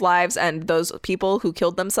ruined people's lives, and those people who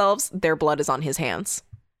killed themselves, their blood is on his hands.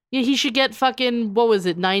 Yeah, he should get fucking, what was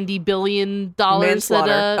it, $90 billion?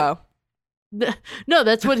 Manslaughter. No,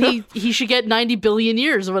 that's what he should get 90 billion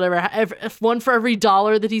years or whatever. One for every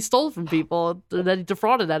dollar that he stole from people, that he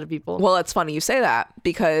defrauded out of people. Well, it's funny you say that,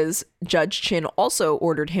 because Judge Chin also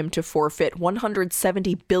ordered him to forfeit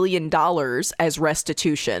 $170 billion as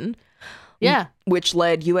restitution. Yeah. Which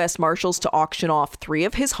led U.S. Marshals to auction off 3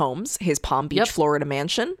 of his homes: his Palm Beach, Florida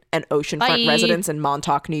mansion, an oceanfront residence in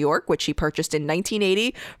Montauk, New York, which he purchased in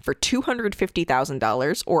 1980 for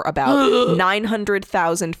 $250,000, or about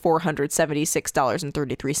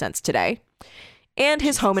 $900,476.33 today, and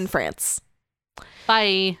his home in France.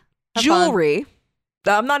 Bye. Have jewelry.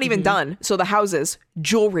 Fun. I'm not even done. So the houses,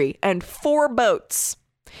 jewelry, and 4 boats.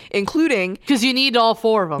 Including, because you need all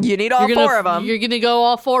 4 of them. You need all 4 of them. You're gonna go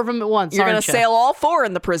all 4 of them at once. You're gonna sail all 4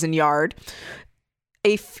 in the prison yard.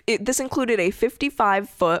 This included a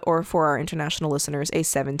 55-foot, or for our international listeners, a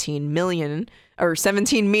 17 meter.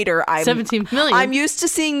 17 million. I'm used to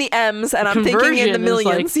seeing the M's, and I'm thinking in the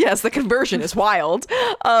millions. Yes, the conversion is wild.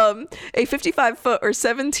 A 55-foot or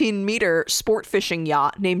 17 meter sport fishing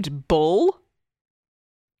yacht named Bull.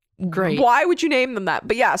 Great. Why would you name them that?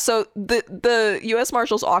 But yeah, so the U.S.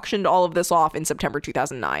 Marshals auctioned all of this off in September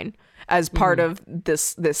 2009 as part of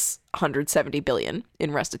this 170 billion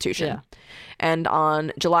in restitution. Yeah. And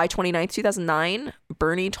on July 29th, 2009,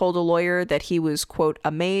 Bernie told a lawyer that he was, quote,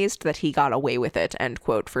 amazed that he got away with it, end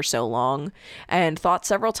quote, for so long, and thought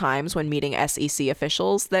several times when meeting SEC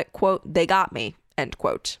officials that, quote, they got me, end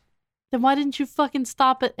quote. Then why didn't you fucking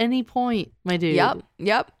stop at any point, my dude?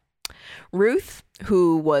 Yep. Ruth,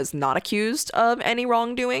 who was not accused of any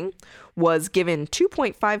wrongdoing, was given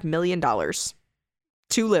 $2.5 million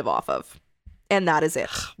to live off of. And that is it.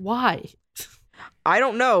 Why? I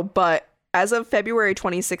don't know, but as of February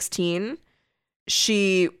 2016,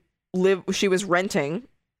 she was renting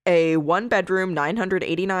a 1-bedroom,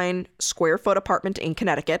 989 square foot apartment in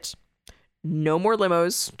Connecticut. No more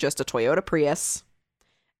limos, just a Toyota Prius.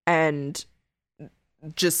 And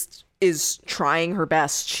just is trying her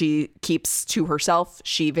best. She keeps to herself.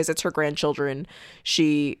 She visits her grandchildren.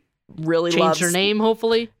 She really loves... Change her name,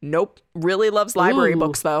 hopefully? Nope. Really loves library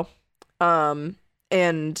books, though. And...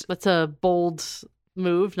 That's a bold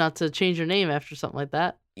move, not to change her name after something like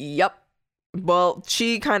that. Yep. Well,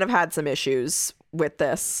 she kind of had some issues with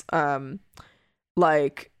this.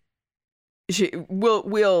 Like,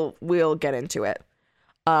 we'll get into it.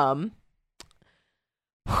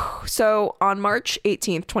 So on March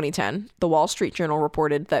 18th, 2010, the Wall Street Journal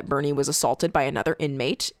reported that Bernie was assaulted by another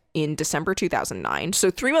inmate in December 2009.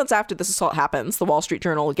 So 3 months after this assault happens, the Wall Street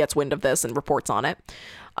Journal gets wind of this and reports on it.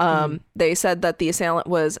 They said that the assailant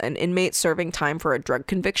was an inmate serving time for a drug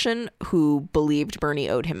conviction who believed Bernie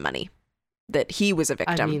owed him money, that he was a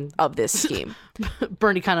victim of this scheme.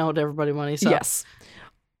 Bernie kind of owed everybody money. So yes.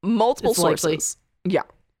 Multiple sources. Likely. Yeah.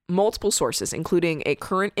 Multiple sources, including a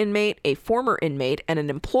current inmate, a former inmate, and an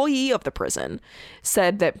employee of the prison,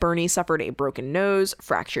 said that Bernie suffered a broken nose,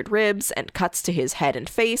 fractured ribs, and cuts to his head and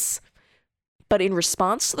face. But in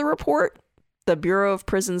response to the report, the Bureau of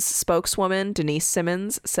Prisons spokeswoman, Denise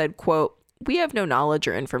Simmons, said, quote, we have no knowledge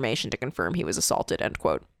or information to confirm he was assaulted, end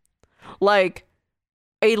quote. Like,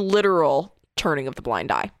 a literal turning of the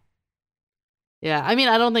blind eye. Yeah, I mean,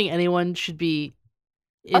 I don't think anyone should be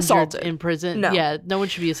assaulted in prison. No. Yeah, no one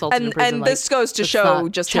should be assaulted in prison. And this goes to show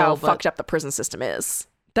just how fucked up the prison system is.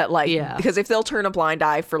 That, like, because if they'll turn a blind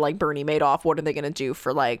eye for, like, Bernie Madoff, what are they going to do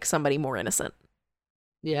for, like, somebody more innocent?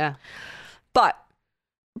 Yeah. But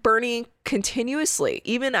Bernie continuously,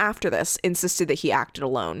 even after this, insisted that he acted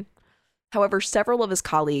alone. However, several of his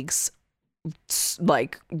colleagues,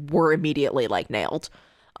 like, were immediately, like, nailed.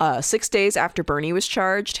 6 days after Bernie was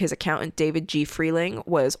charged, his accountant David G. Freeling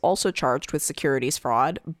was also charged with securities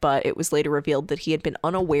fraud, but it was later revealed that he had been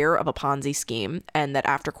unaware of a Ponzi scheme and that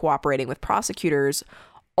after cooperating with prosecutors,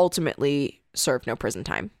 ultimately served no prison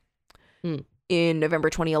time. Mm. In November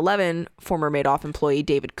 2011, former Madoff employee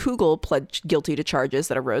David Kugel pled guilty to charges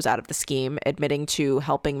that arose out of the scheme, admitting to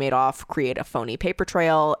helping Madoff create a phony paper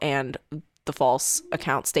trail and the false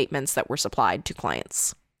account statements that were supplied to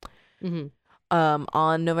clients. Mm-hmm.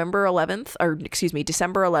 On December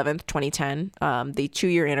 11th, 2010, the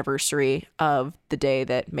 2-year anniversary of the day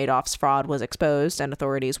that Madoff's fraud was exposed and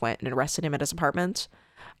authorities went and arrested him at his apartment,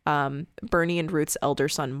 Bernie and Ruth's elder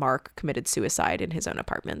son, Mark, committed suicide in his own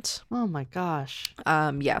apartment. Oh my gosh.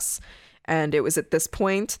 Yes. And it was at this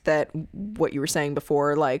point that what you were saying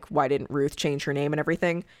before, like, why didn't Ruth change her name and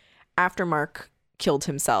everything? After Mark killed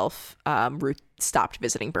himself, Ruth stopped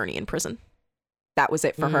visiting Bernie in prison. That was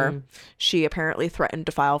it for her. She apparently threatened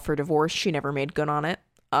to file for divorce. She never made good on it.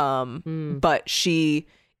 But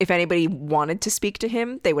if anybody wanted to speak to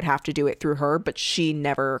him, they would have to do it through her, but she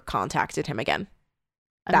never contacted him again.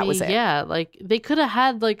 That was it. Yeah, like, they could have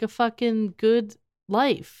had, like, a fucking good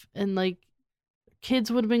life, and, like,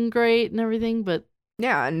 kids would have been great and everything, but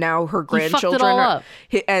yeah, and now her grandchildren fucked it all up.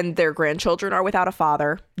 And their grandchildren are without a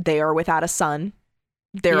father. They are without a son.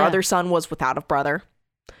 Their other son was without a brother.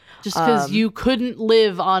 Just because you couldn't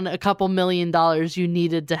live on a couple $1 million, you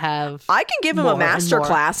needed to have. I can give him a master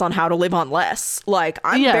class on how to live on less. Like,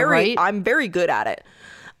 I'm very good at it.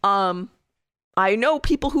 I know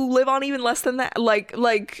people who live on even less than that.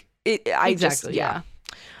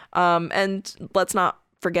 And let's not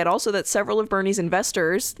forget also that several of Bernie's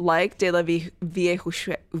investors, like De La Vieille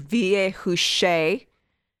Huchet,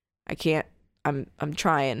 I'm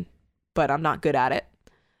trying, but I'm not good at it.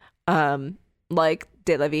 Like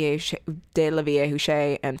De La Vieille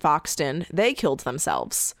Huchet and Foxton, they killed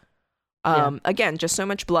themselves. Again, just so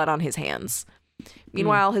much blood on his hands.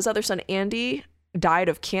 Meanwhile, his other son, Andy, died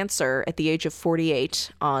of cancer at the age of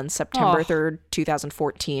 48 on September 3rd,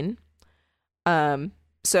 2014.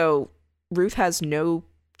 So Ruth has no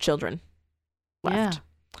children left.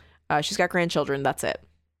 Yeah. She's got grandchildren. That's it.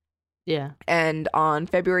 Yeah. And on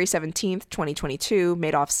February 17th, 2022,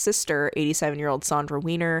 Madoff's sister, 87-year-old Sandra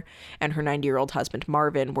Weiner, and her 90-year-old husband,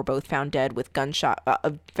 Marvin, were both found dead of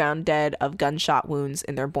gunshot wounds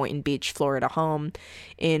in their Boynton Beach, Florida home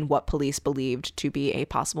in what police believed to be a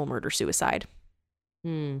possible murder-suicide.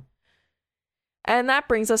 And that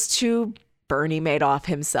brings us to Bernie Madoff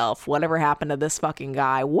himself. Whatever happened to this fucking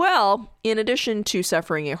guy? Well, in addition to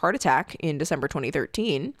suffering a heart attack in December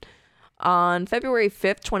 2013, on February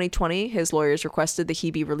 5th, 2020, his lawyers requested that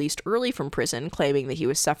he be released early from prison, claiming that he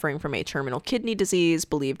was suffering from a terminal kidney disease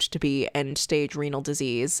believed to be end-stage renal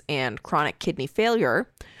disease and chronic kidney failure,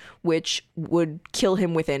 which would kill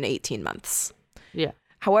him within 18 months. Yeah.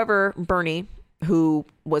 However, Bernie, who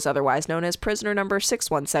was otherwise known as prisoner number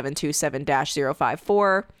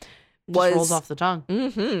 61727-054, was... rolls off the tongue.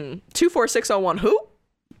 24601 who?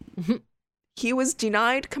 He was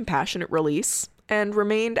denied compassionate release and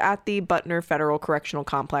remained at the Butner Federal Correctional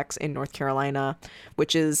Complex in North Carolina,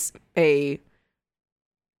 which is a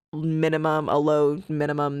low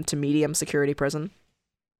minimum to medium security prison.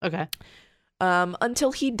 Okay.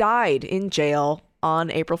 Until he died in jail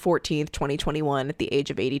on April 14th, 2021 at the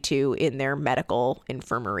age of 82 in their medical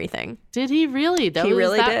infirmary thing. Did he really? He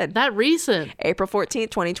really did. That recent. April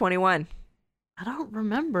 14th, 2021. I don't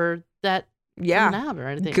remember that coming out or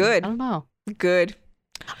anything. Good. I don't know. Good.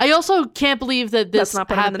 I also can't believe that this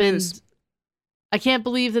happened. I can't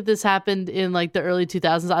believe that this happened in like the early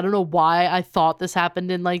 2000s. I don't know why I thought this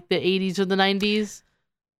happened in like the 80s or the 90s.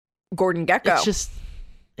 Gordon Gekko. It's just,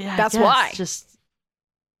 yeah, that's why. Just,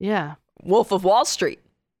 yeah. Wolf of Wall Street.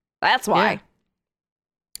 That's why.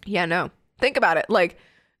 Yeah, no. Think about it. Like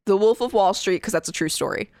the Wolf of Wall Street, because that's a true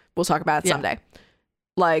story. We'll talk about it someday.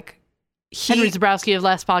 Like Henry Zebrowski of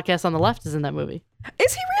Last Podcast on the Left is in that movie.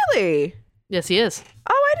 Is he really? Yes, he is.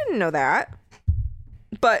 Oh, I didn't know that.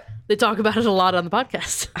 But they talk about it a lot on the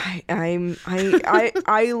podcast.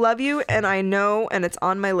 I love you, and I know, and it's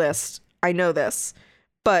on my list. I know this.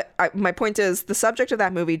 But my point is, the subject of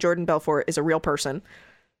that movie, Jordan Belfort, is a real person.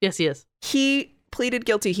 Yes, he is. He pleaded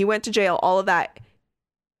guilty. He went to jail, all of that,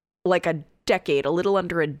 like a little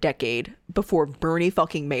under a decade before Bernie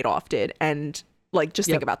fucking Madoff did. And like, just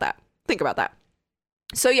think about that. Think about that.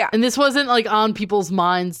 So yeah. And this wasn't like on people's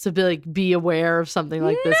minds to be aware of something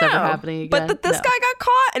like this ever happening again. But this guy got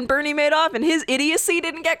caught and Bernie Madoff and his idiocy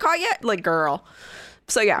didn't get caught yet. Like, girl.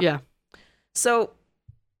 So yeah. Yeah. So,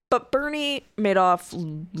 but Bernie Madoff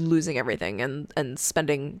losing everything and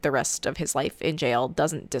spending the rest of his life in jail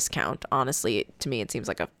doesn't discount. Honestly, to me, it seems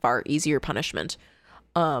like a far easier punishment.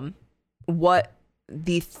 What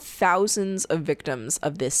the thousands of victims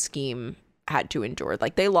of this scheme had to endure.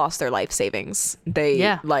 Like, they lost their life savings.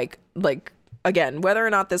 They like again, whether or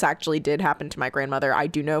not this actually did happen to my grandmother, I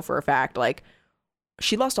do know for a fact, like,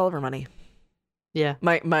 she lost all of her money. Yeah.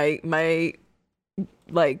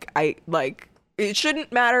 It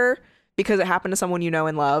shouldn't matter because it happened to someone you know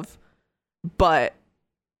and love, but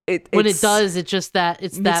when it does, it's just that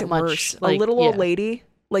it's that much worse. Like, a little old lady.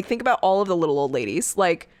 Like, think about all of the little old ladies.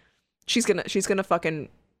 Like, she's gonna fucking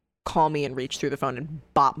call me and reach through the phone and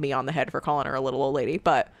bop me on the head for calling her a little old lady.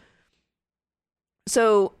 But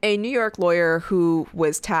so a New York lawyer who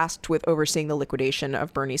was tasked with overseeing the liquidation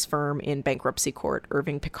of Bernie's firm in bankruptcy court,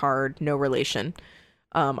 Irving Picard, no relation.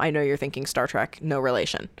 I know you're thinking Star Trek, no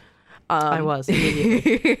relation. I was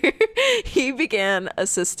immediately. He began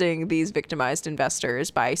assisting these victimized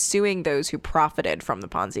investors by suing those who profited from the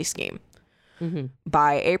Ponzi scheme. Mm-hmm.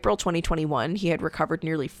 By April 2021, he had recovered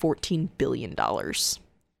nearly $14 billion.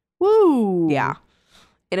 Woo! Yeah.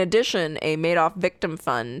 In addition, a Madoff Victim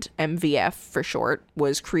Fund, MVF for short,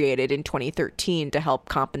 was created in 2013 to help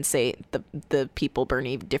compensate the people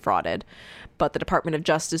Bernie defrauded. But the Department of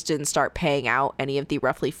Justice didn't start paying out any of the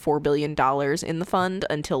roughly $4 billion in the fund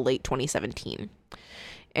until late 2017.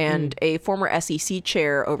 And a former SEC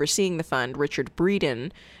chair overseeing the fund, Richard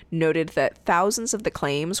Breeden, noted that thousands of the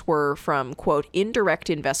claims were from, quote, indirect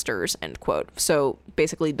investors, end quote. So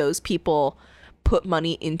basically those people put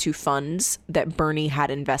money into funds that Bernie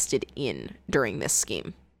had invested in during this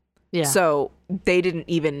scheme. Yeah. So they didn't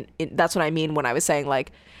even, that's what I mean when I was saying,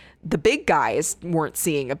 like, the big guys weren't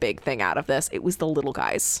seeing a big thing out of this. It was the little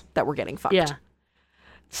guys that were getting fucked. Yeah.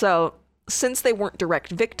 So since they weren't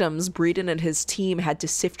direct victims, Breeden and his team had to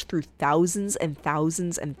sift through thousands and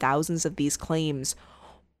thousands and thousands of these claims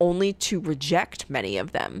only to reject many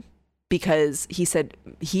of them, because he said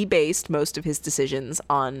he based most of his decisions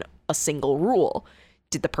on a single rule.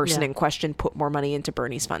 Did the person in question put more money into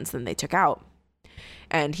Bernie's funds than they took out?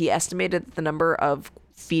 And he estimated that the number of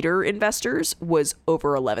feeder investors was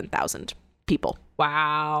over 11,000 people.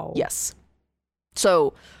 Wow. Yes.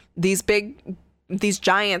 So these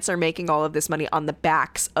giants are making all of this money on the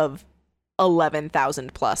backs of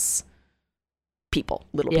 11,000 plus people,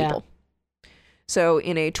 little people. So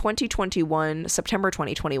in a September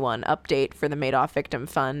 2021 update for the Madoff Victim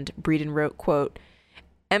Fund, Breeden wrote, quote,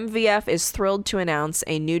 MVF is thrilled to announce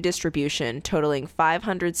a new distribution totaling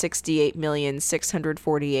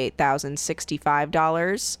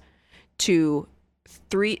 $568,648,065 to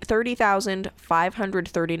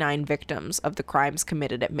 30,539 victims of the crimes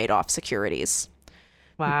committed at Madoff Securities.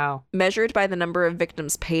 Wow. Measured by the number of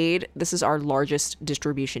victims paid, this is our largest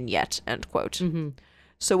distribution yet, end quote. Mm-hmm.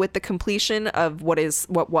 So with the completion of what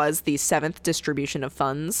was the 7th distribution of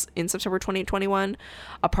funds in September 2021,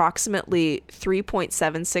 approximately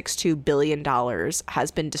 $3.762 billion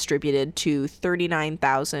has been distributed to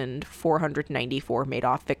 39,494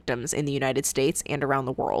 Madoff victims in the United States and around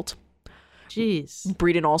the world. Jeez.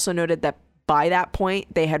 Breeden also noted that by that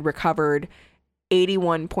point, they had recovered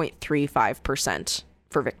 81.35%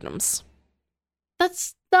 for victims.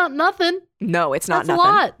 That's not nothing. No, it's not nothing. That's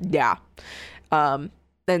a lot. Yeah.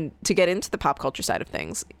 And to get into the pop culture side of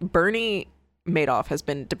things, Bernie Madoff has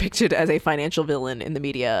been depicted as a financial villain in the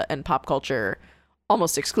media and pop culture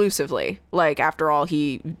almost exclusively. Like, after all,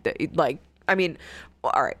 all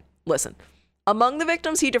right, listen. Among the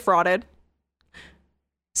victims he defrauded,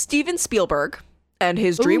 Steven Spielberg and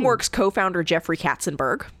his DreamWorks co-founder Jeffrey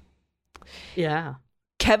Katzenberg. Yeah.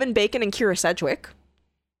 Kevin Bacon and Kyra Sedgwick.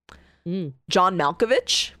 John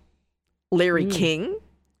Malkovich. Larry King.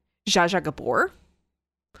 Zsa Zsa Gabor.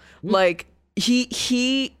 Like,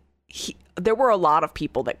 he there were a lot of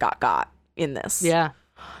people that got in this. Yeah.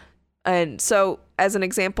 And so, as an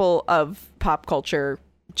example of pop culture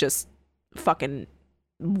just fucking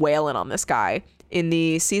wailing on this guy, in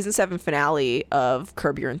the season 7 finale of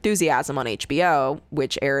Curb Your Enthusiasm on HBO,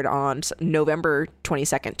 which aired on November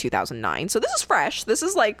 22nd, 2009. So this is fresh. This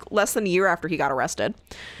is like less than a year after he got arrested.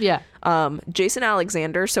 Yeah. Jason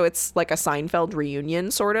Alexander, so it's like a Seinfeld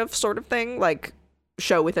reunion sort of thing, like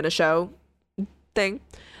show within a show thing.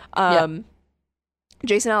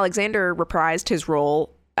 Jason Alexander reprised his role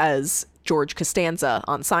as George Costanza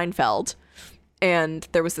on Seinfeld. And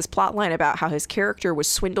there was this plot line about how his character was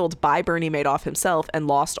swindled by Bernie Madoff himself and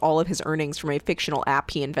lost all of his earnings from a fictional app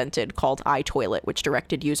he invented called iToilet, which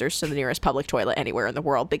directed users to the nearest public toilet anywhere in the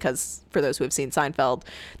world, because for those who have seen Seinfeld,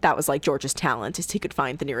 that was like George's talent, is he could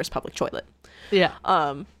find the nearest public toilet. Yeah.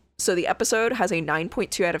 So the episode has a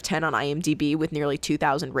 9.2 out of 10 on IMDb with nearly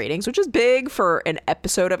 2,000 ratings, which is big for an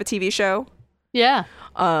episode of a TV show. Yeah.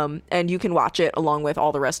 And you can watch it along with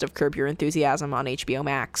all the rest of Curb Your Enthusiasm on HBO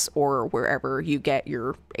Max or wherever you get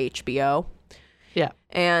your HBO. Yeah.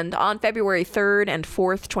 And on February 3rd and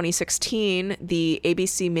 4th, 2016, the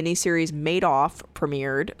ABC miniseries Madoff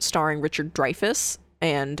premiered, starring Richard Dreyfuss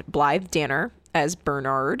and Blythe Danner as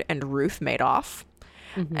Bernard and Ruth Madoff.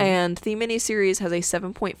 Mm-hmm. And the miniseries has a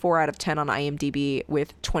 7.4 out of 10 on IMDb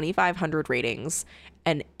with 2,500 ratings,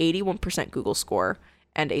 an 81% Google score,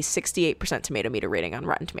 and a 68% tomato meter rating on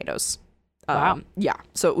Rotten Tomatoes. Wow. Yeah,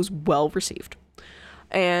 so it was well received.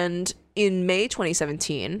 And in May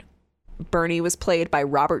 2017, Bernie was played by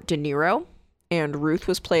Robert De Niro, and Ruth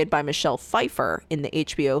was played by Michelle Pfeiffer in the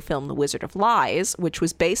HBO film The Wizard of Lies, which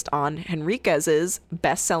was based on Henriquez's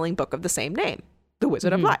best-selling book of the same name, The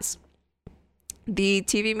Wizard of Lies. The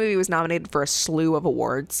TV movie was nominated for a slew of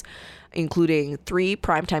awards, including 3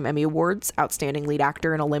 Primetime Emmy Awards, Outstanding Lead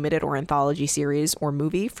Actor in a Limited or Anthology Series or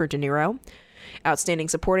Movie for De Niro, Outstanding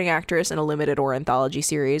Supporting Actress in a Limited or Anthology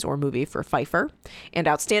Series or Movie for Pfeiffer, and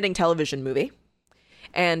Outstanding Television Movie,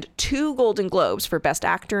 and 2 Golden Globes for Best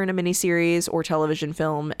Actor in a Miniseries or Television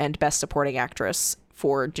Film and Best Supporting Actress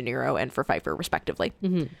for De Niro and for Pfeiffer, respectively.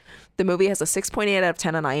 Mm-hmm. The movie has a 6.8 out of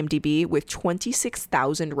 10 on IMDb with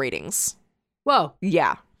 26,000 ratings. Whoa.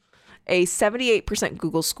 Yeah. A 78%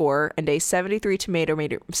 Google score and a 73%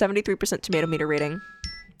 tomato meter rating.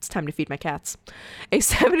 It's time to feed my cats. A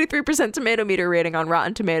 73% tomato meter rating on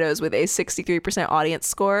Rotten Tomatoes with a 63% audience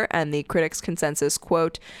score, and the critics' consensus,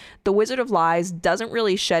 quote, "The Wizard of Lies doesn't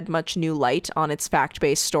really shed much new light on its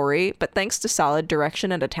fact-based story, but thanks to solid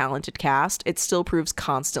direction and a talented cast, it still proves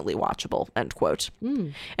constantly watchable," end quote.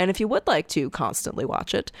 And if you would like to constantly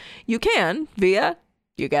watch it, you can via,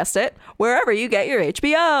 you guessed it, wherever you get your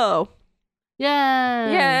HBO.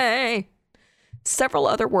 Yay! Yay! Several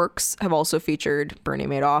other works have also featured Bernie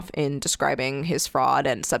Madoff in describing his fraud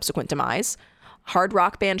and subsequent demise. Hard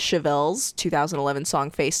rock band Chevelle's 2011 song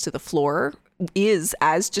Face to the Floor is,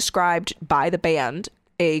 as described by the band,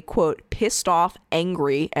 a, quote, pissed off,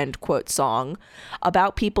 angry, end quote, song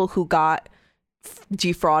about people who got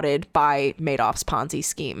defrauded by Madoff's Ponzi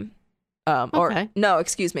scheme.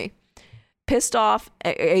 Pissed off,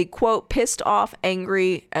 a quote, pissed off,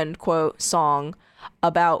 angry, end quote, song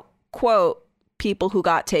about, quote, people who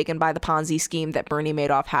got taken by the Ponzi scheme that Bernie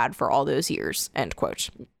Madoff had for all those years, end quote.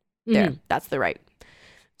 There, that's the right.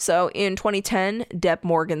 So in 2010, Deb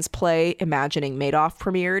Morgan's play Imagining Madoff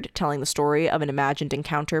premiered, telling the story of an imagined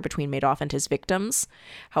encounter between Madoff and his victims.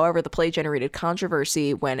 However, the play generated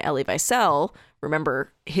controversy when Elie Wiesel,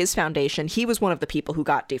 remember his foundation, he was one of the people who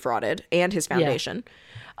got defrauded, and his foundation.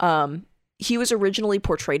 Yeah. He was originally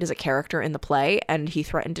portrayed as a character in the play, and he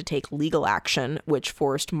threatened to take legal action, which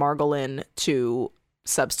forced Margolin to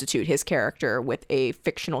substitute his character with a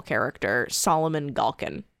fictional character, Solomon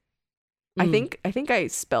Galkin. I think I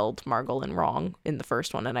spelled Margolin wrong in the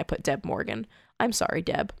first one, and I put Deb Morgan. I'm sorry,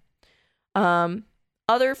 Deb.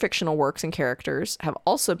 Other fictional works and characters have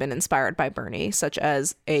also been inspired by Bernie, such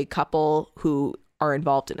as a couple who are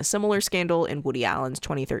involved in a similar scandal in Woody Allen's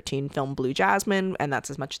 2013 film Blue Jasmine, and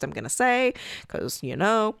that's as much as I'm going to say, because, you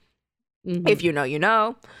know, if you know, you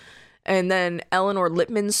know. And then Eleanor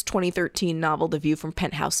Lippman's 2013 novel The View from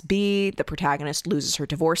Penthouse B, the protagonist loses her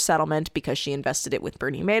divorce settlement because she invested it with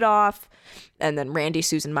Bernie Madoff. And then Randy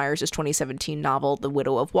Susan Myers' 2017 novel The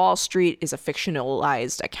Widow of Wall Street is a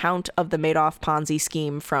fictionalized account of the Madoff Ponzi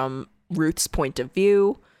scheme from Ruth's point of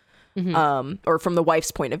view. Or from the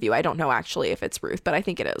wife's point of view. I don't know actually if it's Ruth, but I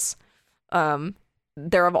think it is.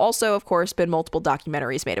 There have also, of course, been multiple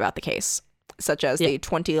documentaries made about the case, such as the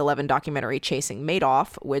 2011 documentary Chasing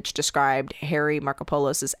Madoff, which described Harry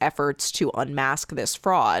Markopoulos's efforts to unmask this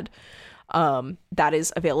fraud. That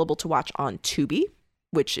is available to watch on Tubi,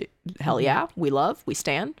 which, hell yeah, we love, we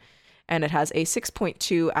stan. And it has a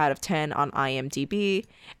 6.2 out of 10 on IMDb,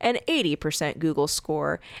 an 80% Google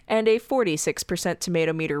score, and a 46%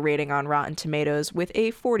 tomato meter rating on Rotten Tomatoes with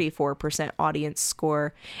a 44% audience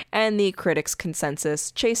score. And the critics'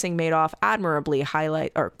 consensus, Chasing Madoff admirably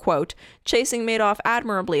highlights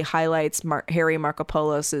Harry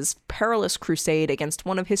Markopoulos's perilous crusade against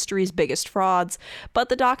one of history's biggest frauds, but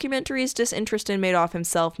the documentary's disinterest in Madoff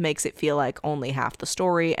himself makes it feel like only half the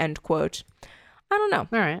story, end quote. I don't know.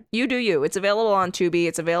 All right. You do you. It's available on Tubi.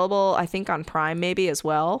 It's available, I think, on Prime maybe as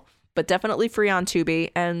well, but definitely free on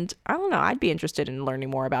Tubi. And I don't know. I'd be interested in learning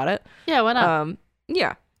more about it. Yeah, why not?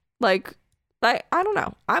 Yeah. Like I don't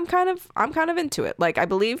know. I'm kind of into it. Like, I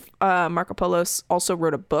believe Markopoulos also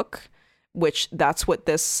wrote a book, which that's what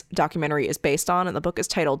this documentary is based on. And the book is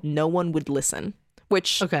titled No One Would Listen,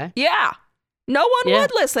 which, yeah, no one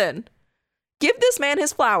would listen. Give this man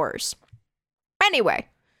his flowers. Anyway.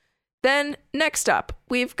 Then next up,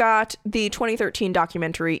 we've got the 2013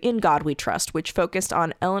 documentary In God We Trust, which focused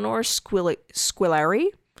on Eleanor Squillieri,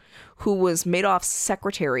 who was Madoff's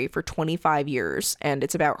secretary for 25 years, and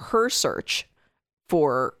it's about her search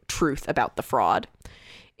for truth about the fraud.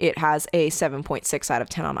 It has a 7.6 out of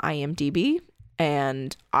 10 on IMDb,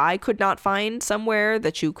 and I could not find somewhere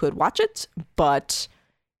that you could watch it, but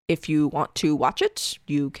if you want to watch it,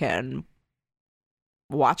 you can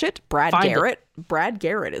watch it. Brad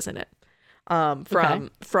Garrett is in it.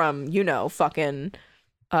 From you know, fucking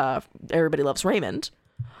Everybody Loves Raymond.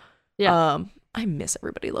 Yeah. I miss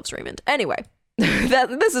Everybody Loves Raymond. Anyway,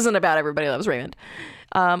 this isn't about Everybody Loves Raymond.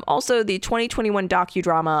 Also, the 2021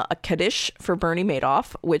 docudrama A Kaddish for Bernie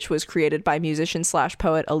Madoff, which was created by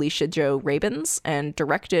musician/poet Alicia Jo Rabins and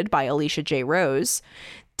directed by Alicia J. Rose,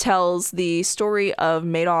 tells the story of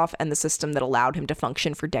Madoff and the system that allowed him to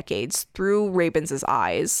function for decades through Rabins'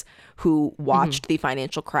 eyes, who watched the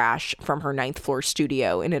financial crash from her 9th floor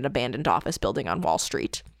studio in an abandoned office building on Wall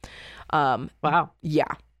Street. Wow. Yeah.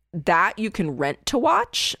 That you can rent to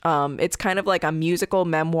watch. It's kind of like a musical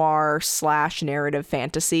memoir / narrative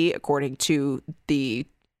fantasy, according to the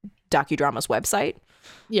docudrama's website.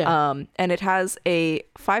 Yeah. And it has a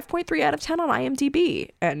 5.3 out of 10 on IMDb,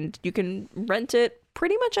 and you can rent it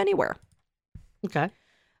pretty much anywhere. Okay.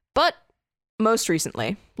 But most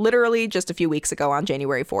recently, literally just a few weeks ago on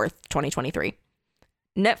January 4th, 2023,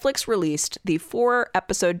 Netflix released the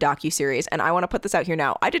 4-episode docuseries, and I want to put this out here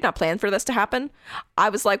now. I did not plan for this to happen. I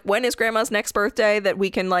was like, when is Grandma's next birthday that we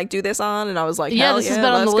can like do this on? And I was like, hell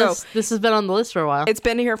yeah, let's go. This has been on the list for a while. It's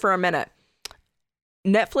been here for a minute.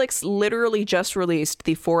 Netflix literally just released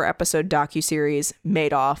the 4-episode docuseries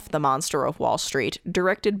Madoff, the Monster of Wall Street,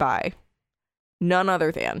 directed by none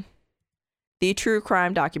other than the true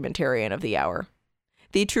crime documentarian of the hour.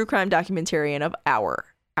 The true crime documentarian of our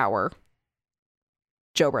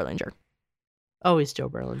Joe Berlinger. Always Joe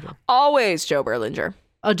Berlinger. Always Joe Berlinger.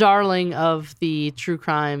 A darling of the true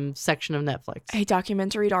crime section of Netflix. A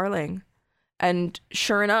documentary darling. And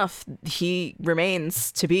sure enough, he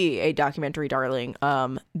remains to be a documentary darling.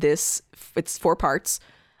 It's 4 parts.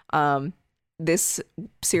 This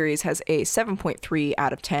series has a 7.3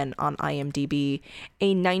 out of 10 on IMDb,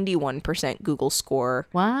 a 91% Google score.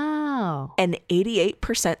 Wow. An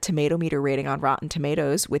 88% tomato meter rating on Rotten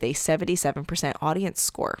Tomatoes with a 77% audience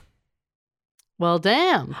score. Well,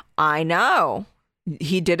 damn. I know.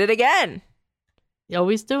 He did it again.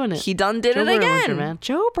 Always doing it. He did it again. Man.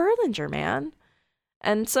 Joe Berlinger, man.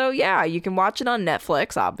 And so, yeah, you can watch it on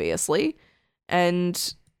Netflix, obviously.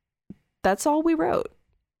 And that's all we wrote.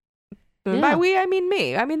 Yeah. By we, I mean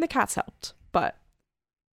me. I mean, the cats helped, but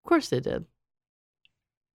of course they did.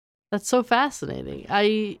 That's so fascinating.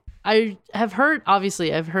 I have heard,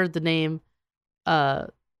 obviously, I've heard the name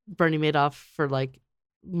Bernie Madoff for like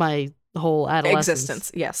my whole adolescence.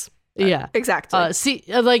 Existence, yes. Yeah. Exactly. See,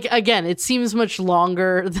 like, again, it seems much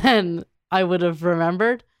longer than I would have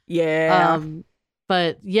remembered. Yeah.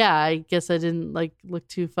 But yeah, I guess I didn't like look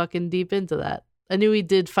too fucking deep into that. I knew he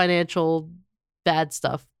did financial bad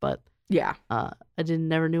stuff, but yeah. I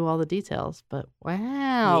never knew all the details, but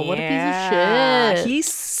wow, what a piece of shit. He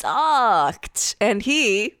sucked. And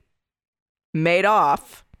he made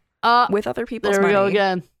off with other people's money. There we go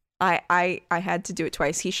again. I had to do it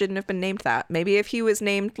twice. He shouldn't have been named that. Maybe if he was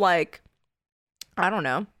named like, I don't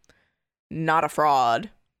know, not a fraud.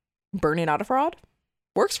 Bernie not a fraud?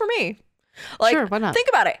 Works for me. Like, sure, why not? Think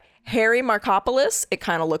about it. Harry Markopolis, it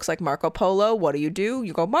kind of looks like Marco Polo. What do?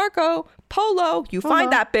 You go Marco Polo. You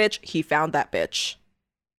find that bitch. He found that bitch.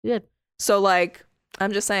 Yeah. So, like,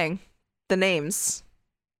 I'm just saying, the names.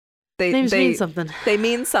 Names mean something. They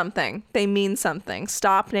mean something. They mean something.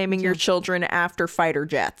 Stop naming your children after fighter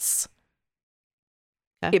jets.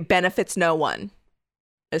 Okay. It benefits no one,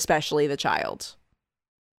 especially the child.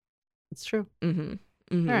 It's true. Mm-hmm.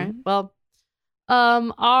 Mm-hmm. All right. Well,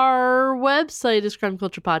 our website is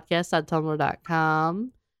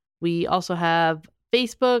crimeculturepodcast.tumblr.com. We also have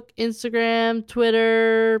Facebook, Instagram,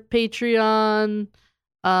 Twitter, Patreon,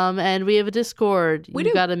 and we have a Discord.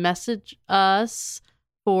 You got to message us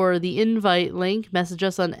for the invite link. Message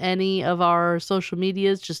us on any of our social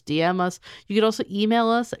medias. Just DM us. You could also email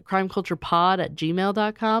us at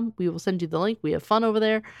crimeculturepod@gmail.com. We will send you the link. We have fun over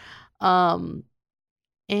there. And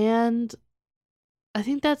I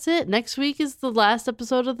think that's it. Next week is the last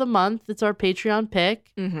episode of the month. It's our Patreon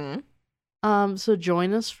pick. Mm-hmm. So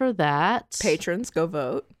join us for that. Patrons, go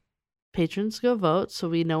vote. So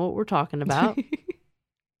we know what we're talking about.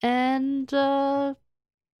 And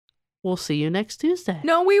we'll see you next Tuesday.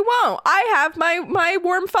 No, we won't. I have my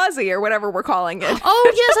warm fuzzy or whatever we're calling it.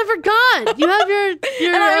 Oh, yes, I forgot. You have your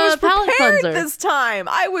and I was palate cleanser. This time.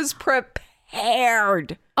 I was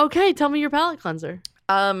prepared. Okay, tell me your palate cleanser.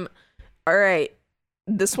 All right.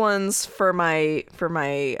 This one's for my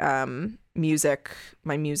music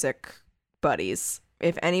buddies.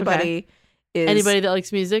 If anybody that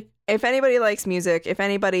likes music, if anybody likes music, if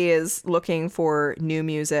anybody is looking for new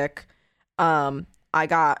music, I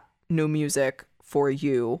got new music for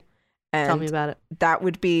you. And tell me about it. That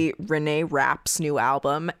would be Renee Rapp's new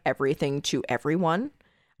album, Everything to Everyone.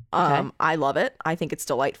 I love it. I think it's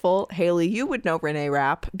delightful. Haley, you would know Renee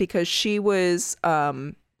Rapp because she was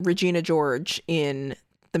Regina George in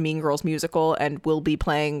the Mean Girls musical and will be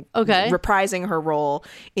reprising her role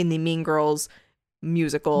in the Mean Girls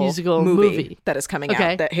musical movie that is coming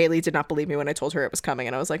out. That Haley did not believe me when I told her it was coming,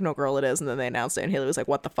 and I was like, no girl, it is. And then they announced it and Haley was like,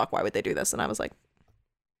 what the fuck, why would they do this? And I was like,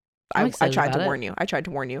 I tried to warn you. I tried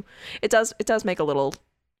to warn you. It does make a little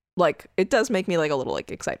it does make me like a little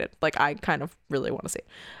like excited. Like I kind of really want to see it.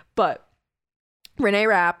 But Renee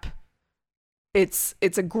Rapp, it's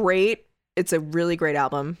a really great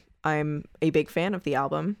album. I'm a big fan of the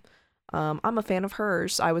album. I'm a fan of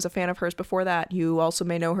hers. I was a fan of hers before that. You also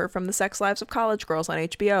may know her from The Sex Lives of College Girls on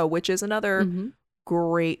HBO, which is another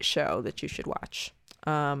great show that you should watch.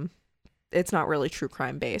 It's not really true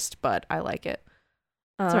crime based, but I like it.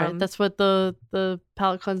 That's all right. That's what the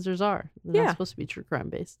palate cleansers are. They're not supposed to be true crime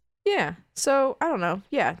based. Yeah. So I don't know.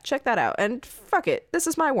 Yeah, check that out. And fuck it, this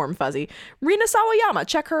is my warm fuzzy. Rina Sawayama,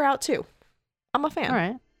 check her out too. I'm a fan. All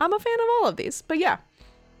right. I'm a fan of all of these. But yeah,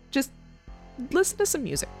 just listen to some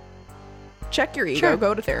music. Check your ego. Sure.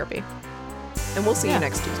 Go to therapy. And we'll see you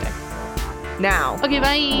next Tuesday. Now. Okay,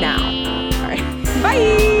 bye. Now. All right.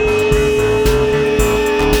 Bye.